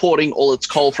was importing all its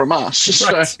coal from us.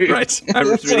 Right. I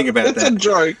was reading about that. It's a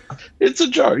joke. It's a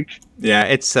joke. Yeah,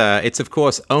 it's of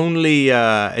course only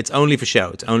for show.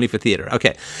 It's only for theater.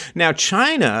 Okay, now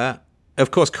China,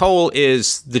 of course, coal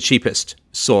is the cheapest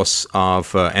source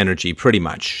of energy, pretty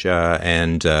much,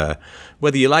 and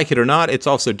whether you like it or not, it's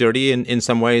also dirty in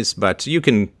some ways. But you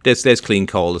can there's clean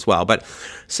coal as well. But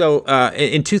so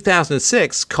in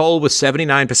 2006, coal was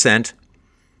 79%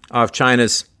 of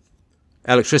China's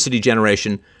electricity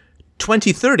generation.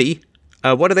 2030,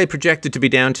 what are they projected to be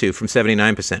down to from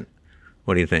 79%?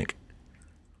 What do you think?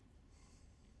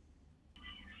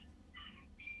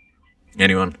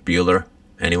 Anyone? Bueller?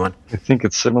 Anyone? I think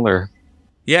it's similar.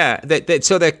 Yeah,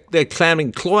 so they're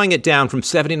clawing it down from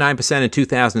 79% in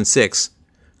 2006.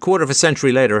 Quarter of a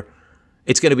century later,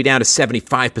 it's going to be down to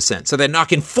 75%. So they're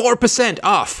knocking 4%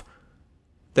 off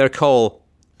their coal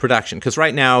production, because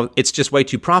right now it's just way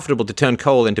too profitable to turn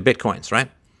coal into bitcoins, right?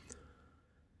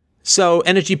 So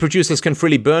energy producers can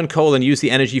freely burn coal and use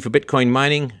the energy for Bitcoin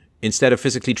mining instead of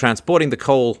physically transporting the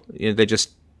coal. You know, they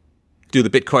just do the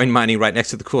Bitcoin mining right next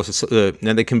to the course,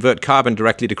 and they convert carbon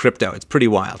directly to crypto. It's pretty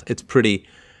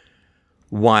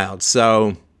wild.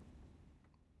 So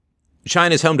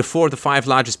China is home to 4 of the 5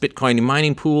 largest Bitcoin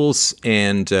mining pools,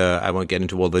 and I won't get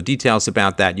into all the details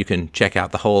about that. You can check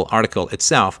out the whole article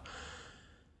itself.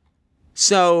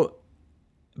 So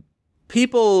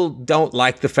people don't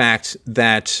like the fact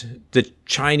that the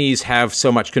Chinese have so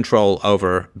much control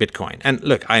over Bitcoin. And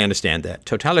look, I understand that.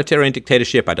 Totalitarian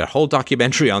dictatorship, I did a whole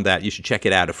documentary on that. You should check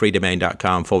it out at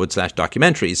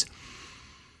freedomain.com/documentaries.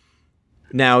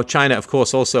 Now, China, of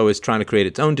course, also is trying to create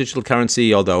its own digital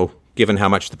currency, although given how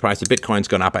much the price of Bitcoin's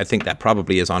gone up, I think that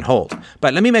probably is on hold.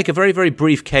 But let me make a very, very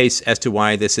brief case as to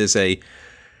why this is a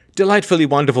delightfully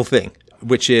wonderful thing,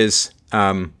 which is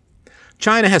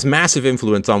China has massive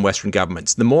influence on Western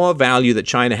governments. The more value that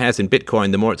China has in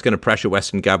Bitcoin, the more it's going to pressure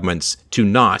Western governments to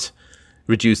not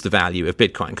reduce the value of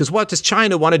Bitcoin. Because what does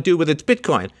China want to do with its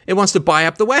Bitcoin? It wants to buy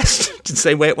up the West. the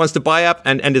same way it wants to buy up,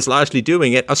 and is largely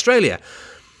doing it, Australia.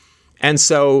 And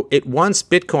so it wants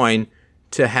Bitcoin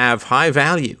to have high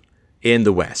value in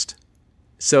the West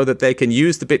so that they can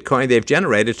use the Bitcoin they've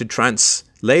generated to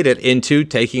translate it into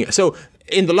taking... So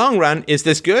in the long run, is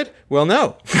this good? Well,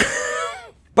 no.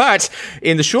 But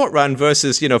in the short run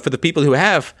versus, you know, for the people who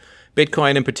have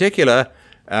Bitcoin in particular,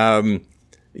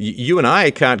 you and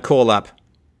I can't call up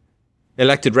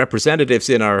elected representatives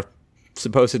in our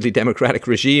supposedly democratic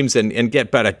regimes and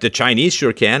get, but the Chinese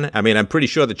sure can. I mean, I'm pretty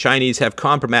sure the Chinese have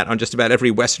compromat on just about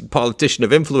every Western politician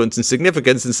of influence and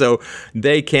significance, and so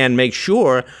they can make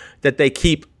sure that they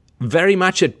keep very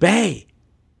much at bay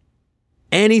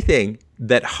anything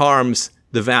that harms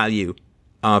the value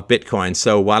of Bitcoin.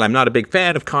 So while I'm not a big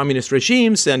fan of communist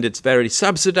regimes and it's very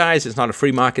subsidized, it's not a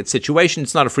free market situation.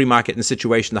 It's not a free market in the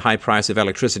situation, the high price of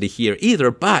electricity here either.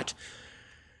 But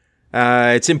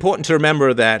it's important to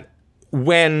remember that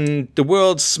when the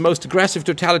world's most aggressive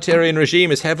totalitarian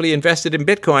regime is heavily invested in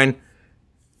Bitcoin,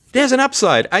 there's an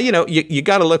upside. You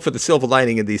got to look for the silver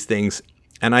lining in these things.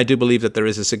 And I do believe that there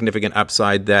is a significant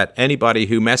upside, that anybody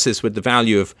who messes with the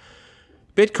value of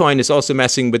Bitcoin is also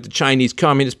messing with the Chinese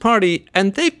Communist Party,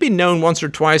 and they've been known once or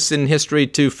twice in history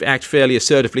to act fairly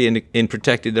assertively in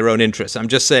protecting their own interests. I'm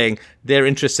just saying their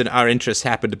interests and our interests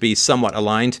happen to be somewhat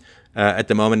aligned at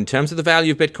the moment in terms of the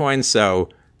value of Bitcoin. So,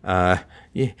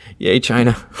 yay,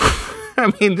 China.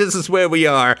 I mean, this is where we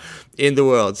are in the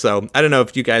world. So I don't know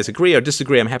if you guys agree or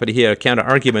disagree. I'm happy to hear counter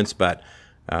arguments, but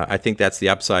I think that's the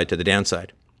upside to the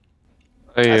downside.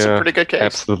 That's a pretty good case.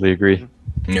 Absolutely agree.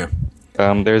 Yeah.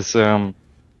 There's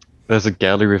a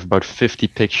gallery of about 50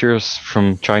 pictures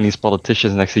from Chinese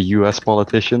politicians next to U.S.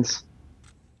 politicians.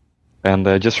 And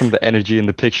just from the energy in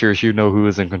the pictures, you know who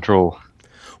is in control.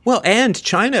 Well, and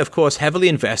China, of course, heavily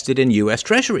invested in U.S.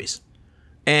 treasuries.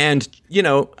 And, you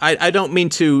know, I don't mean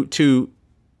to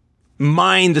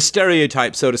mine the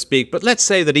stereotype, so to speak, but let's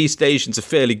say that East Asians are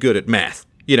fairly good at math,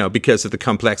 you know, because of the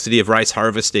complexity of rice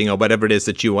harvesting or whatever it is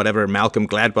that whatever Malcolm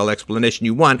Gladwell explanation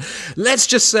you want. Let's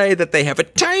just say that they have a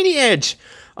tiny edge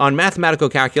on mathematical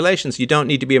calculations. You don't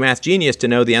need to be a math genius to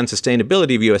know the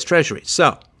unsustainability of U.S. treasuries.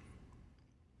 So,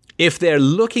 if they're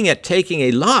looking at taking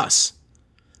a loss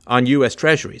on U.S.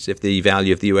 treasuries, if the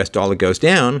value of the U.S. dollar goes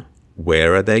down,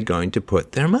 where are they going to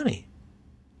put their money?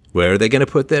 Where are they going to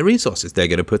put their resources? They're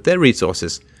going to put their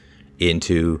resources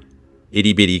into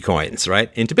itty-bitty coins,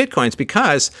 right? Into bitcoins,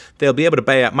 because they'll be able to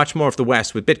buy out much more of the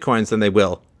West with bitcoins than they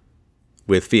will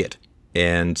with fiat.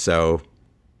 And so,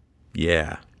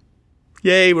 yeah.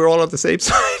 Yay, we're all on the same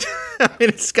side. I mean,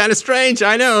 it's kind of strange,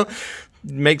 I know.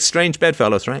 Makes strange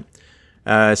bedfellows, right?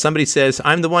 Somebody says,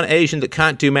 I'm the one Asian that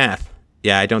can't do math.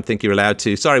 Yeah, I don't think you're allowed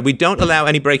to. Sorry, we don't allow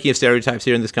any breaking of stereotypes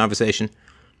here in this conversation.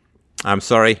 I'm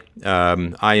sorry.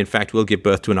 I, in fact, will give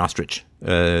birth to an ostrich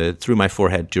through my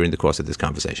forehead during the course of this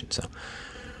conversation. So,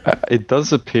 it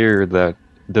does appear that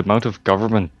the amount of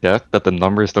government debt, that the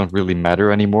numbers don't really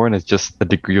matter anymore, and it's just a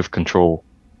degree of control,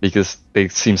 because they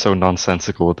seem so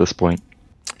nonsensical at this point.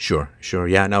 Sure.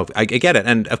 Yeah, no, I get it.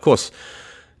 And, of course,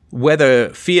 whether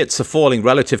fiats are falling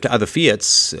relative to other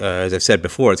fiats, as I've said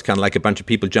before, it's kind of like a bunch of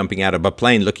people jumping out of a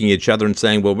plane, looking at each other and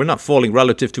saying, well, we're not falling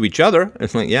relative to each other.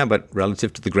 It's like, yeah, but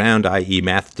relative to the ground, i.e.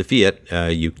 math to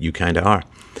fiat, you kind of are.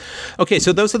 Okay,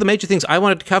 so those are the major things I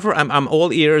wanted to cover. I'm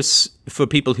all ears for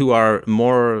people who are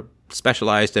more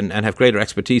specialized and have greater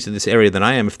expertise in this area than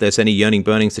I am. If there's any yearning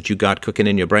burnings that you got cooking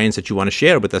in your brains that you want to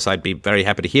share with us, I'd be very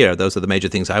happy to hear. Those are the major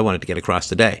things I wanted to get across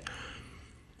today.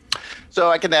 So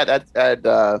I can add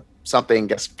something, I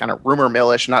guess, kind of rumor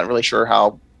millish. Not really sure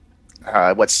how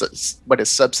what is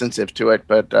substantive to it,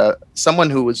 but someone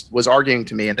who was arguing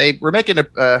to me, and they were making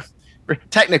a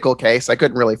technical case. I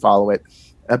couldn't really follow it,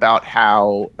 about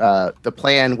how the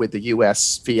plan with the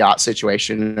U.S. fiat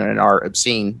situation and our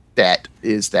obscene debt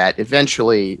is that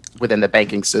eventually within the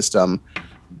banking system,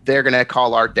 they're going to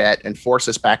call our debt and force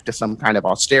us back to some kind of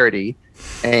austerity.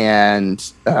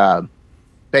 And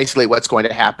basically what's going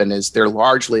to happen is they're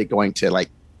largely going to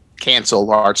cancel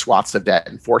large swaths of debt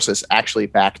and force us actually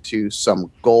back to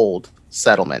some gold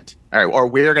settlement. Or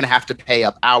we're going to have to pay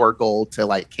up our gold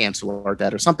to cancel our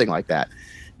debt or something like that.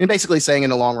 And basically saying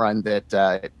in the long run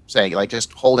that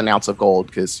just hold an ounce of gold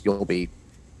because you'll be,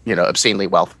 obscenely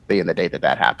wealthy in the day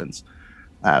that happens.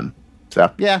 So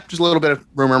yeah, just a little bit of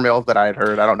rumor mill that I had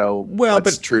heard. I don't know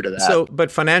what's true to that. But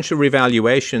financial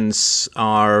revaluations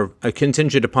are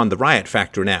contingent upon the riot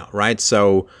factor now, right?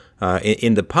 So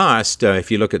in the past,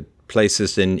 if you look at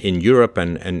places in Europe,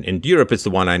 and Europe is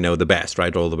the one I know the best,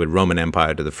 right? All the way Roman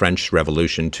Empire to the French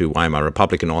Revolution to Weimar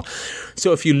Republic and all.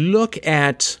 So if you look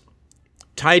at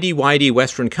tidy-whitey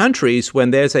Western countries,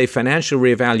 when there's a financial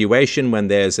reevaluation, when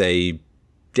there's a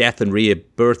death and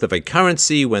rebirth of a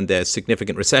currency, when there's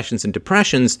significant recessions and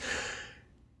depressions,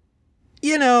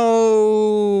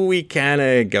 we kind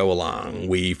of go along.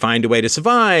 We find a way to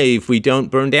survive. We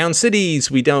don't burn down cities.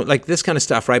 We don't this kind of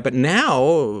stuff, right? But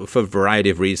now, for a variety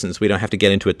of reasons, we don't have to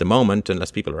get into it at the moment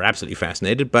unless people are absolutely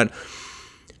fascinated. But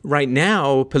right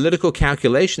now, political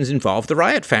calculations involve the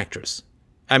riot factors.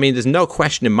 I mean, there's no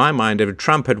question in my mind if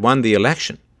Trump had won the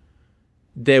election,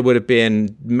 there would have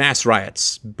been mass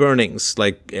riots, burnings,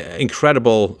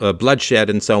 incredible bloodshed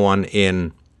and so on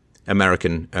in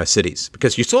American cities.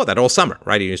 Because you saw that all summer,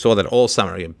 right? You saw that all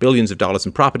summer. You know, billions of dollars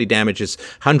in property damages,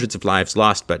 hundreds of lives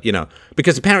lost. But,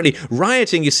 because apparently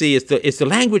rioting, you see, is the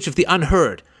language of the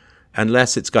unheard,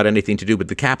 unless it's got anything to do with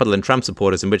the Capitol and Trump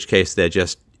supporters, in which case they're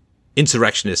just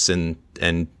insurrectionists and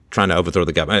trying to overthrow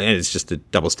the government. And it's just a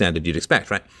double standard you'd expect,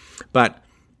 right? But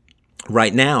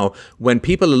right now, when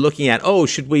people are looking at,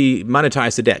 should we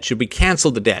monetize the debt? Should we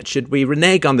cancel the debt? Should we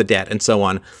renege on the debt? And so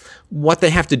on. What they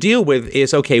have to deal with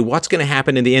is, okay, what's going to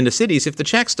happen in the inner cities if the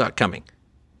checks start coming?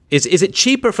 Is it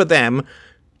cheaper for them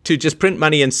to just print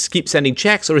money and keep sending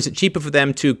checks, or is it cheaper for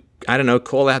them to, I don't know,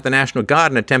 call out the National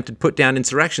Guard and attempt to put down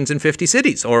insurrections in 50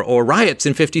 cities or riots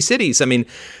in 50 cities? I mean,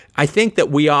 I think that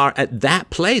we are at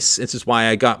that place. This is why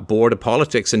I got bored of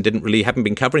politics and haven't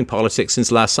been covering politics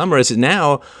since last summer. Is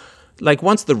now, like,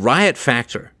 once the riot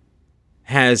factor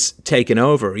has taken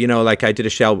over, like I did a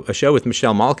show with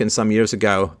Michelle Malkin some years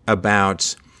ago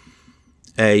about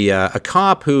a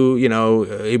cop who,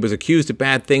 he was accused of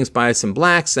bad things by some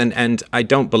blacks, and I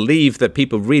don't believe that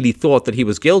people really thought that he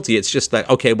was guilty. It's just like,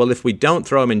 okay, well, if we don't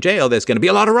throw him in jail, there's going to be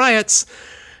a lot of riots.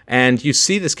 And you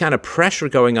see this kind of pressure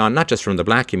going on, not just from the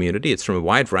black community, it's from a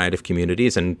wide variety of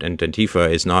communities, and Antifa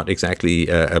is not exactly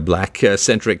a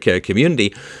black-centric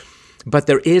community. But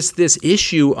there is this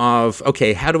issue of,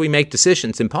 okay, how do we make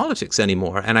decisions in politics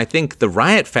anymore? And I think the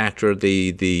riot factor,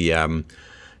 the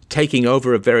taking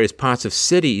over of various parts of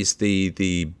cities,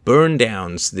 the burn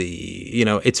downs,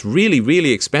 it's really,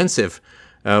 really expensive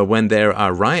when there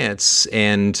are riots.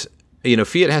 And,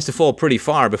 fiat has to fall pretty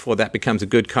far before that becomes a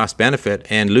good cost benefit.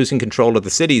 And losing control of the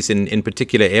cities in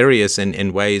particular areas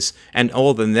in ways, and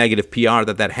all the negative PR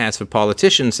that has for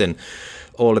politicians and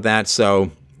all of that.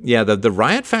 So, yeah, the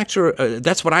riot factor,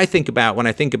 that's what I think about when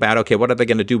I think about, okay, what are they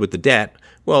going to do with the debt?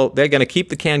 Well, they're going to keep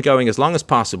the can going as long as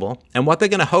possible. And what they're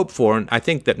going to hope for, and I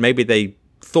think that maybe they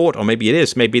thought, or maybe it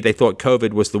is, maybe they thought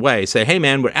COVID was the way. Say, hey,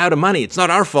 man, we're out of money. It's not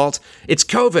our fault. It's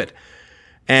COVID.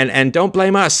 And don't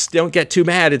blame us. Don't get too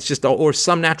mad. It's just, or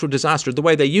some natural disaster. The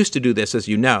way they used to do this, as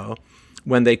you know,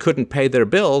 when they couldn't pay their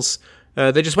bills,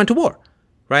 they just went to war,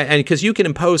 right? And because you can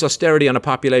impose austerity on a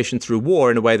population through war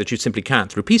in a way that you simply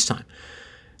can't through peacetime.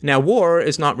 Now, war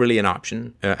is not really an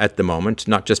option at the moment,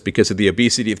 not just because of the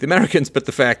obesity of the Americans, but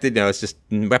the fact that, it's just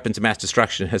weapons of mass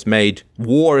destruction has made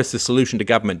war as the solution to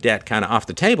government debt kind of off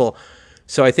the table.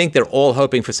 So I think they're all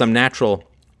hoping for some natural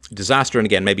disaster, and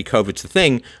again, maybe COVID's the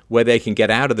thing, where they can get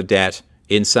out of the debt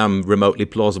in some remotely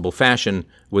plausible fashion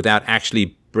without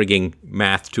actually bringing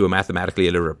math to a mathematically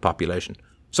illiterate population.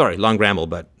 Sorry, long ramble,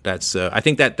 but that's I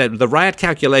think that the riot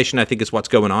calculation, I think, is what's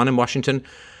going on in Washington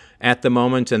at the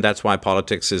moment, and that's why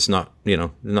politics is not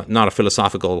a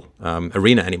philosophical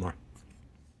arena anymore.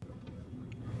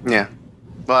 Yeah,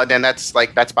 well, then that's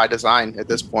by design at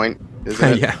this point,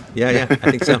 isn't it? Yeah.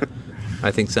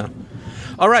 I think so.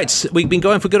 All right, we've been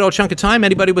going for a good old chunk of time.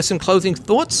 Anybody with some closing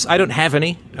thoughts? I don't have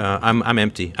any. I'm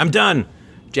empty. I'm done.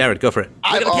 Jared, go for it.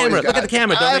 Look at the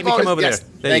camera. Don't make me come over there.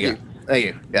 There you go. Thank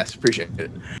you. Yes, appreciate it.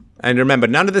 And remember,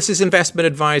 none of this is investment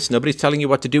advice. Nobody's telling you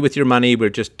what to do with your money.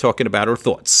 We're just talking about our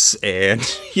thoughts. And,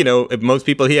 if most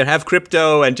people here have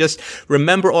crypto, and just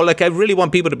remember, I really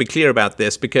want people to be clear about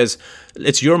this, because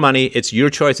it's your money, it's your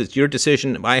choice, it's your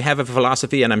decision. I have a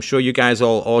philosophy, and I'm sure you guys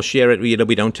all share it. We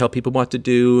don't tell people what to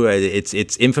do. It's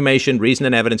information, reason,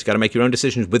 and evidence. You got to make your own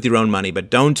decisions with your own money,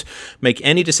 but don't make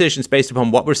any decisions based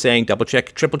upon what we're saying. Double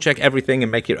check, triple check everything,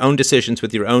 and make your own decisions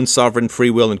with your own sovereign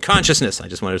free will and consciousness. I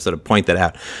just wanted to sort of point that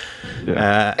out.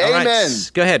 Yeah. Amen.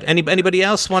 Right. Go ahead. Anybody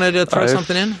else wanted to throw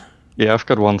something in? Yeah, I've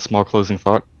got one small closing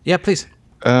thought. Yeah, please.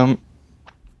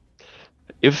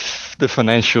 If the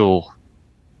financial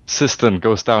system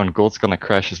goes down, gold's going to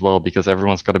crash as well, because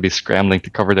everyone's got to be scrambling to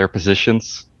cover their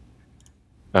positions.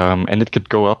 And it could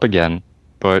go up again.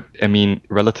 But, I mean,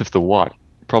 relative to what?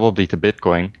 Probably to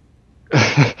Bitcoin.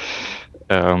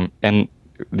 And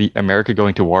the America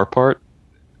going to war part,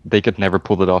 they could never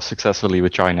pull it off successfully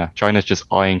with China. China's just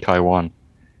eyeing Taiwan.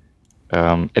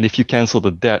 And if you cancel the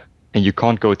debt and you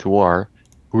can't go to war,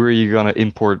 who are you going to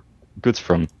import goods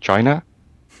from? China?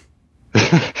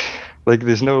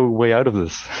 There's no way out of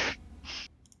this.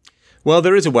 Well,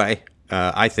 there is a way,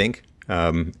 I think.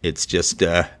 It's just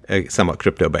somewhat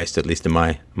crypto-based, at least in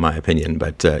my opinion.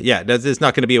 But there's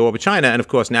not going to be a war with China. And of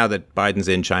course, now that Biden's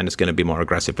in, China's going to be more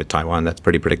aggressive with Taiwan. That's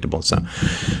pretty predictable. So,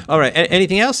 all right.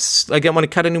 Anything else? I don't want to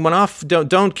cut anyone off.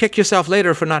 Don't kick yourself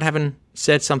later for not having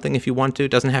said something if you want to.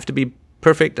 It doesn't have to be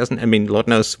perfect. Lord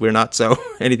knows we're not. So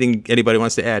anything anybody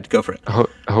wants to add, go for it.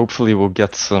 Hopefully we'll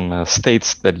get some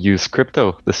states that use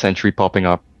crypto this century popping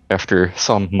up after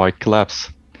some might collapse.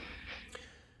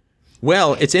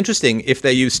 Well, it's interesting if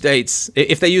they use states.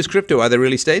 If they use crypto, are they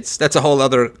really states? That's a whole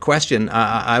other question.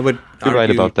 I would argue right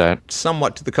about that.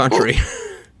 Somewhat to the contrary.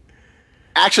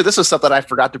 Actually, this was something I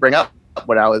forgot to bring up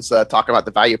when I was talking about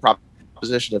the value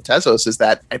proposition of Tezos, is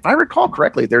that, if I recall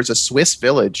correctly, there's a Swiss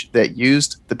village that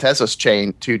used the Tezos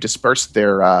chain to disperse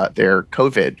their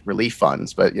COVID relief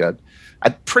funds. But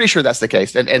I'm pretty sure that's the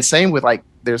case. And same with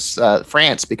there's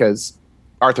France, because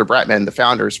Arthur Bretman, the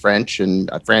founder, is French, and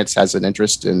France has an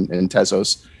interest in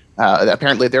Tezos.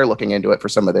 Apparently, they're looking into it for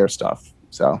some of their stuff.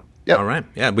 So, yeah. All right.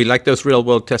 Yeah, we like those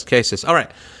real-world test cases. All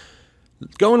right.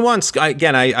 Going once.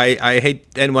 I hate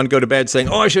anyone go to bed saying,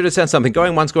 "Oh, I should have said something."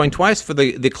 Going once, going twice for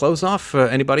the close off.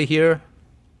 Anybody here?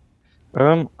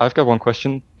 I've got one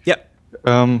question. Yep.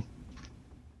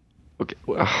 Okay.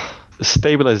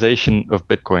 Stabilization of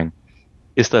Bitcoin.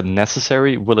 Is that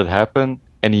necessary? Will it happen?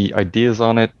 Any ideas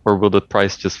on it? Or will the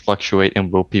price just fluctuate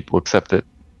and will people accept it?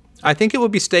 I think it will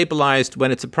be stabilized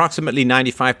when it's approximately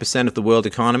 95% of the world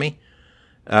economy.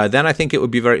 Then I think it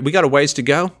would be we got a ways to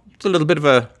go. It's a little bit of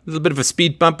a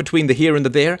speed bump between the here and the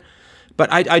there.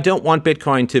 But I don't want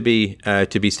Bitcoin to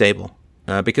be stable.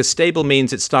 Because stable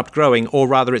means it stopped growing, or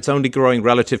rather it's only growing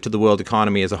relative to the world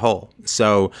economy as a whole.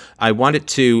 So I want it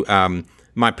to,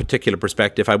 my particular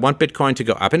perspective, I want Bitcoin to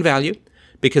go up in value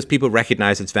because people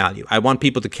recognize its value. I want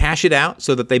people to cash it out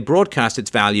so that they broadcast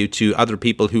its value to other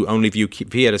people who only view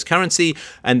fiat as currency.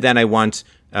 And then I want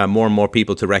more and more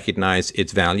people to recognize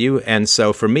its value. And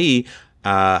so for me,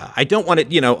 I don't want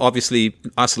it, obviously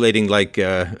oscillating like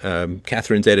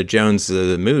Catherine Zeta-Jones'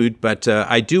 mood, but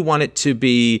I do want it to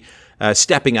be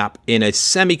stepping up in a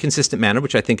semi-consistent manner,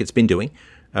 which I think it's been doing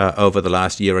over the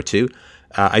last year or two.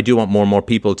 I do want more and more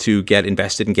people to get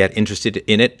invested and get interested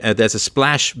in it. There's a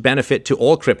splash benefit to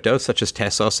all cryptos, such as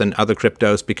Tesos and other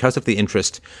cryptos, because of the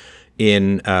interest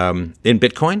in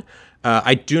Bitcoin.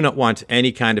 I do not want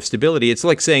any kind of stability. It's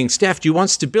like saying, Steph, do you want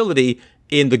stability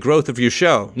in the growth of your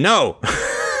show? No.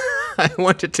 I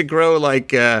want it to grow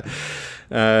like...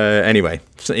 anyway,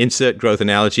 so insert growth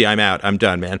analogy. I'm out. I'm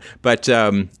done, man. But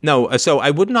no, so I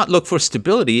would not look for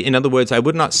stability. In other words, I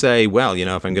would not say, well,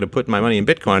 if I'm going to put my money in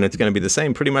Bitcoin, it's going to be the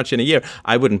same pretty much in a year.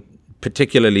 I wouldn't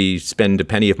particularly spend a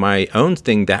penny of my own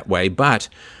thing that way. But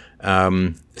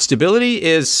stability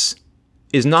is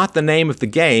not the name of the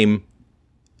game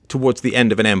towards the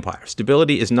end of an empire.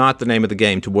 Stability is not the name of the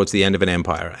game towards the end of an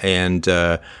empire. And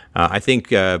I think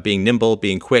being nimble,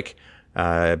 being quick,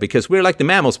 because we're like the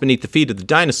mammals beneath the feet of the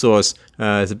dinosaurs.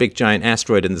 There's a big giant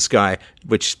asteroid in the sky,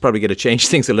 which is probably going to change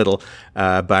things a little.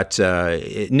 But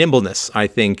nimbleness, I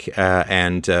think,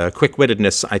 and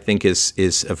quick-wittedness, I think,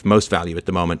 is of most value at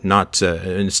the moment.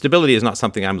 And stability is not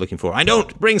something I'm looking for. I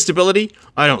don't bring stability.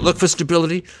 I don't look for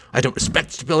stability. I don't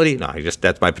respect stability. No,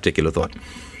 that's my particular thought.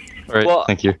 All right, well,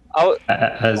 thank you. I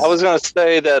was going to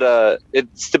say that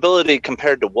it's stability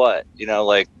compared to what?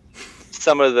 Like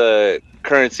some of the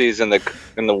currencies in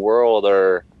the world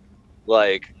are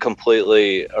like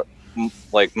completely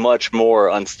like much more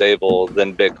unstable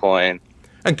than Bitcoin.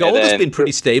 And gold has been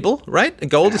pretty stable, right? And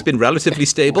gold has been relatively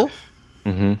stable.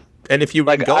 Mm-hmm. And if you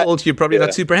run gold, you're probably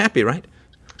not super happy, right?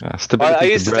 I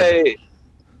used to say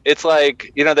it's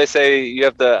like, they say you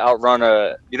have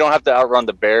to you don't have to outrun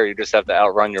the bear, you just have to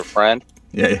outrun your friend.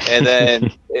 Yeah. And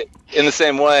then in the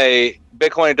same way,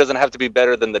 Bitcoin doesn't have to be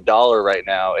better than the dollar right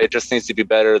now. It just needs to be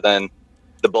better than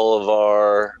the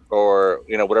Bolivar or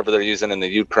whatever they're using in the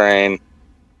Ukraine.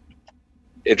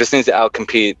 It just needs to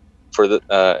outcompete for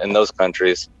in those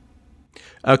countries.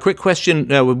 A quick question: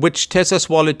 which Tesos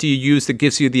wallet do you use that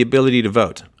gives you the ability to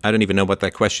vote? I don't even know what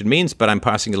that question means, but I'm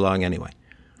passing it along anyway.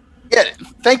 Yeah,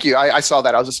 thank you. I saw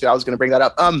that. I was going to bring that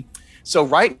up. So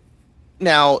right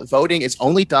now, voting is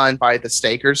only done by the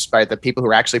stakers, by the people who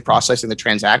are actually processing the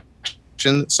transaction.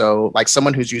 So like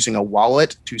someone who's using a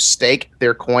wallet to stake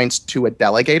their coins to a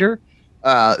delegator,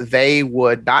 they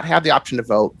would not have the option to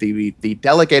vote. The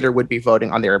delegator would be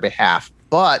voting on their behalf.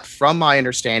 But from my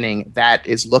understanding, that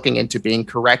is looking into being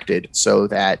corrected so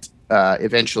that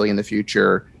eventually in the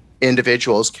future,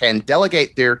 individuals can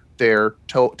delegate their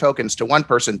tokens to one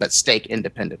person but stake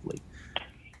independently.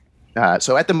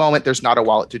 So at the moment, there's not a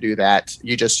wallet to do that.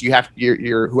 You have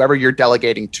whoever you're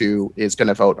delegating to is going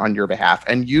to vote on your behalf.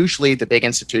 And usually the big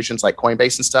institutions like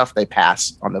Coinbase and stuff, they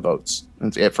pass on the votes.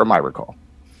 That's it from my recall.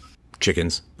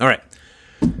 Chickens. All right.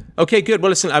 Okay, good. Well,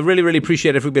 listen, I really, really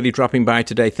appreciate everybody dropping by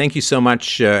today. Thank you so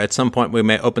much. At some point, we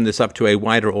may open this up to a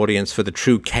wider audience for the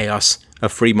true chaos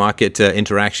of free market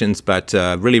interactions, but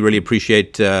really, really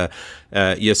appreciate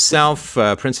yourself,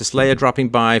 Princess Leia, dropping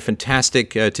by. Fantastic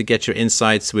to get your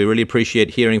insights. We really appreciate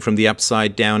hearing from the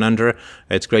upside down under.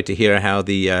 It's great to hear how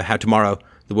the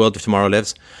world of tomorrow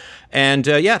lives. And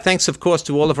thanks, of course,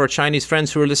 to all of our Chinese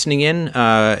friends who are listening in.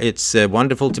 It's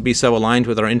wonderful to be so aligned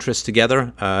with our interests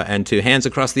together. And to hands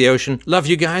across the ocean, love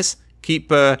you guys.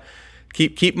 Keep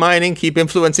mining, keep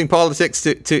influencing politics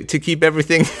to keep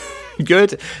everything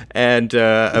good. And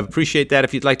appreciate that.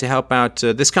 If you'd like to help out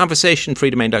this conversation,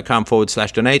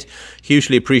 freedomain.com/donate.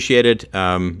 Hugely appreciated.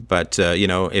 But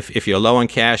if you're low on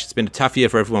cash, it's been a tough year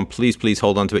for everyone. Please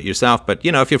hold on to it yourself. But,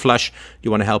 if you're flush, you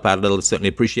want to help out a little, it's certainly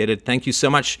appreciated. Thank you so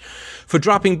much for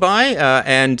dropping by.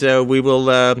 And we will,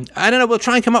 we'll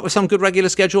try and come up with some good regular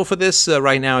schedule for this.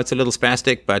 Right now, it's a little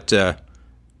spastic, but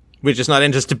We're just not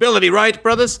into stability, right,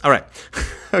 brothers? All right.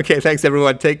 Okay, thanks,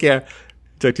 everyone. Take care.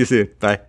 Talk to you soon. Bye.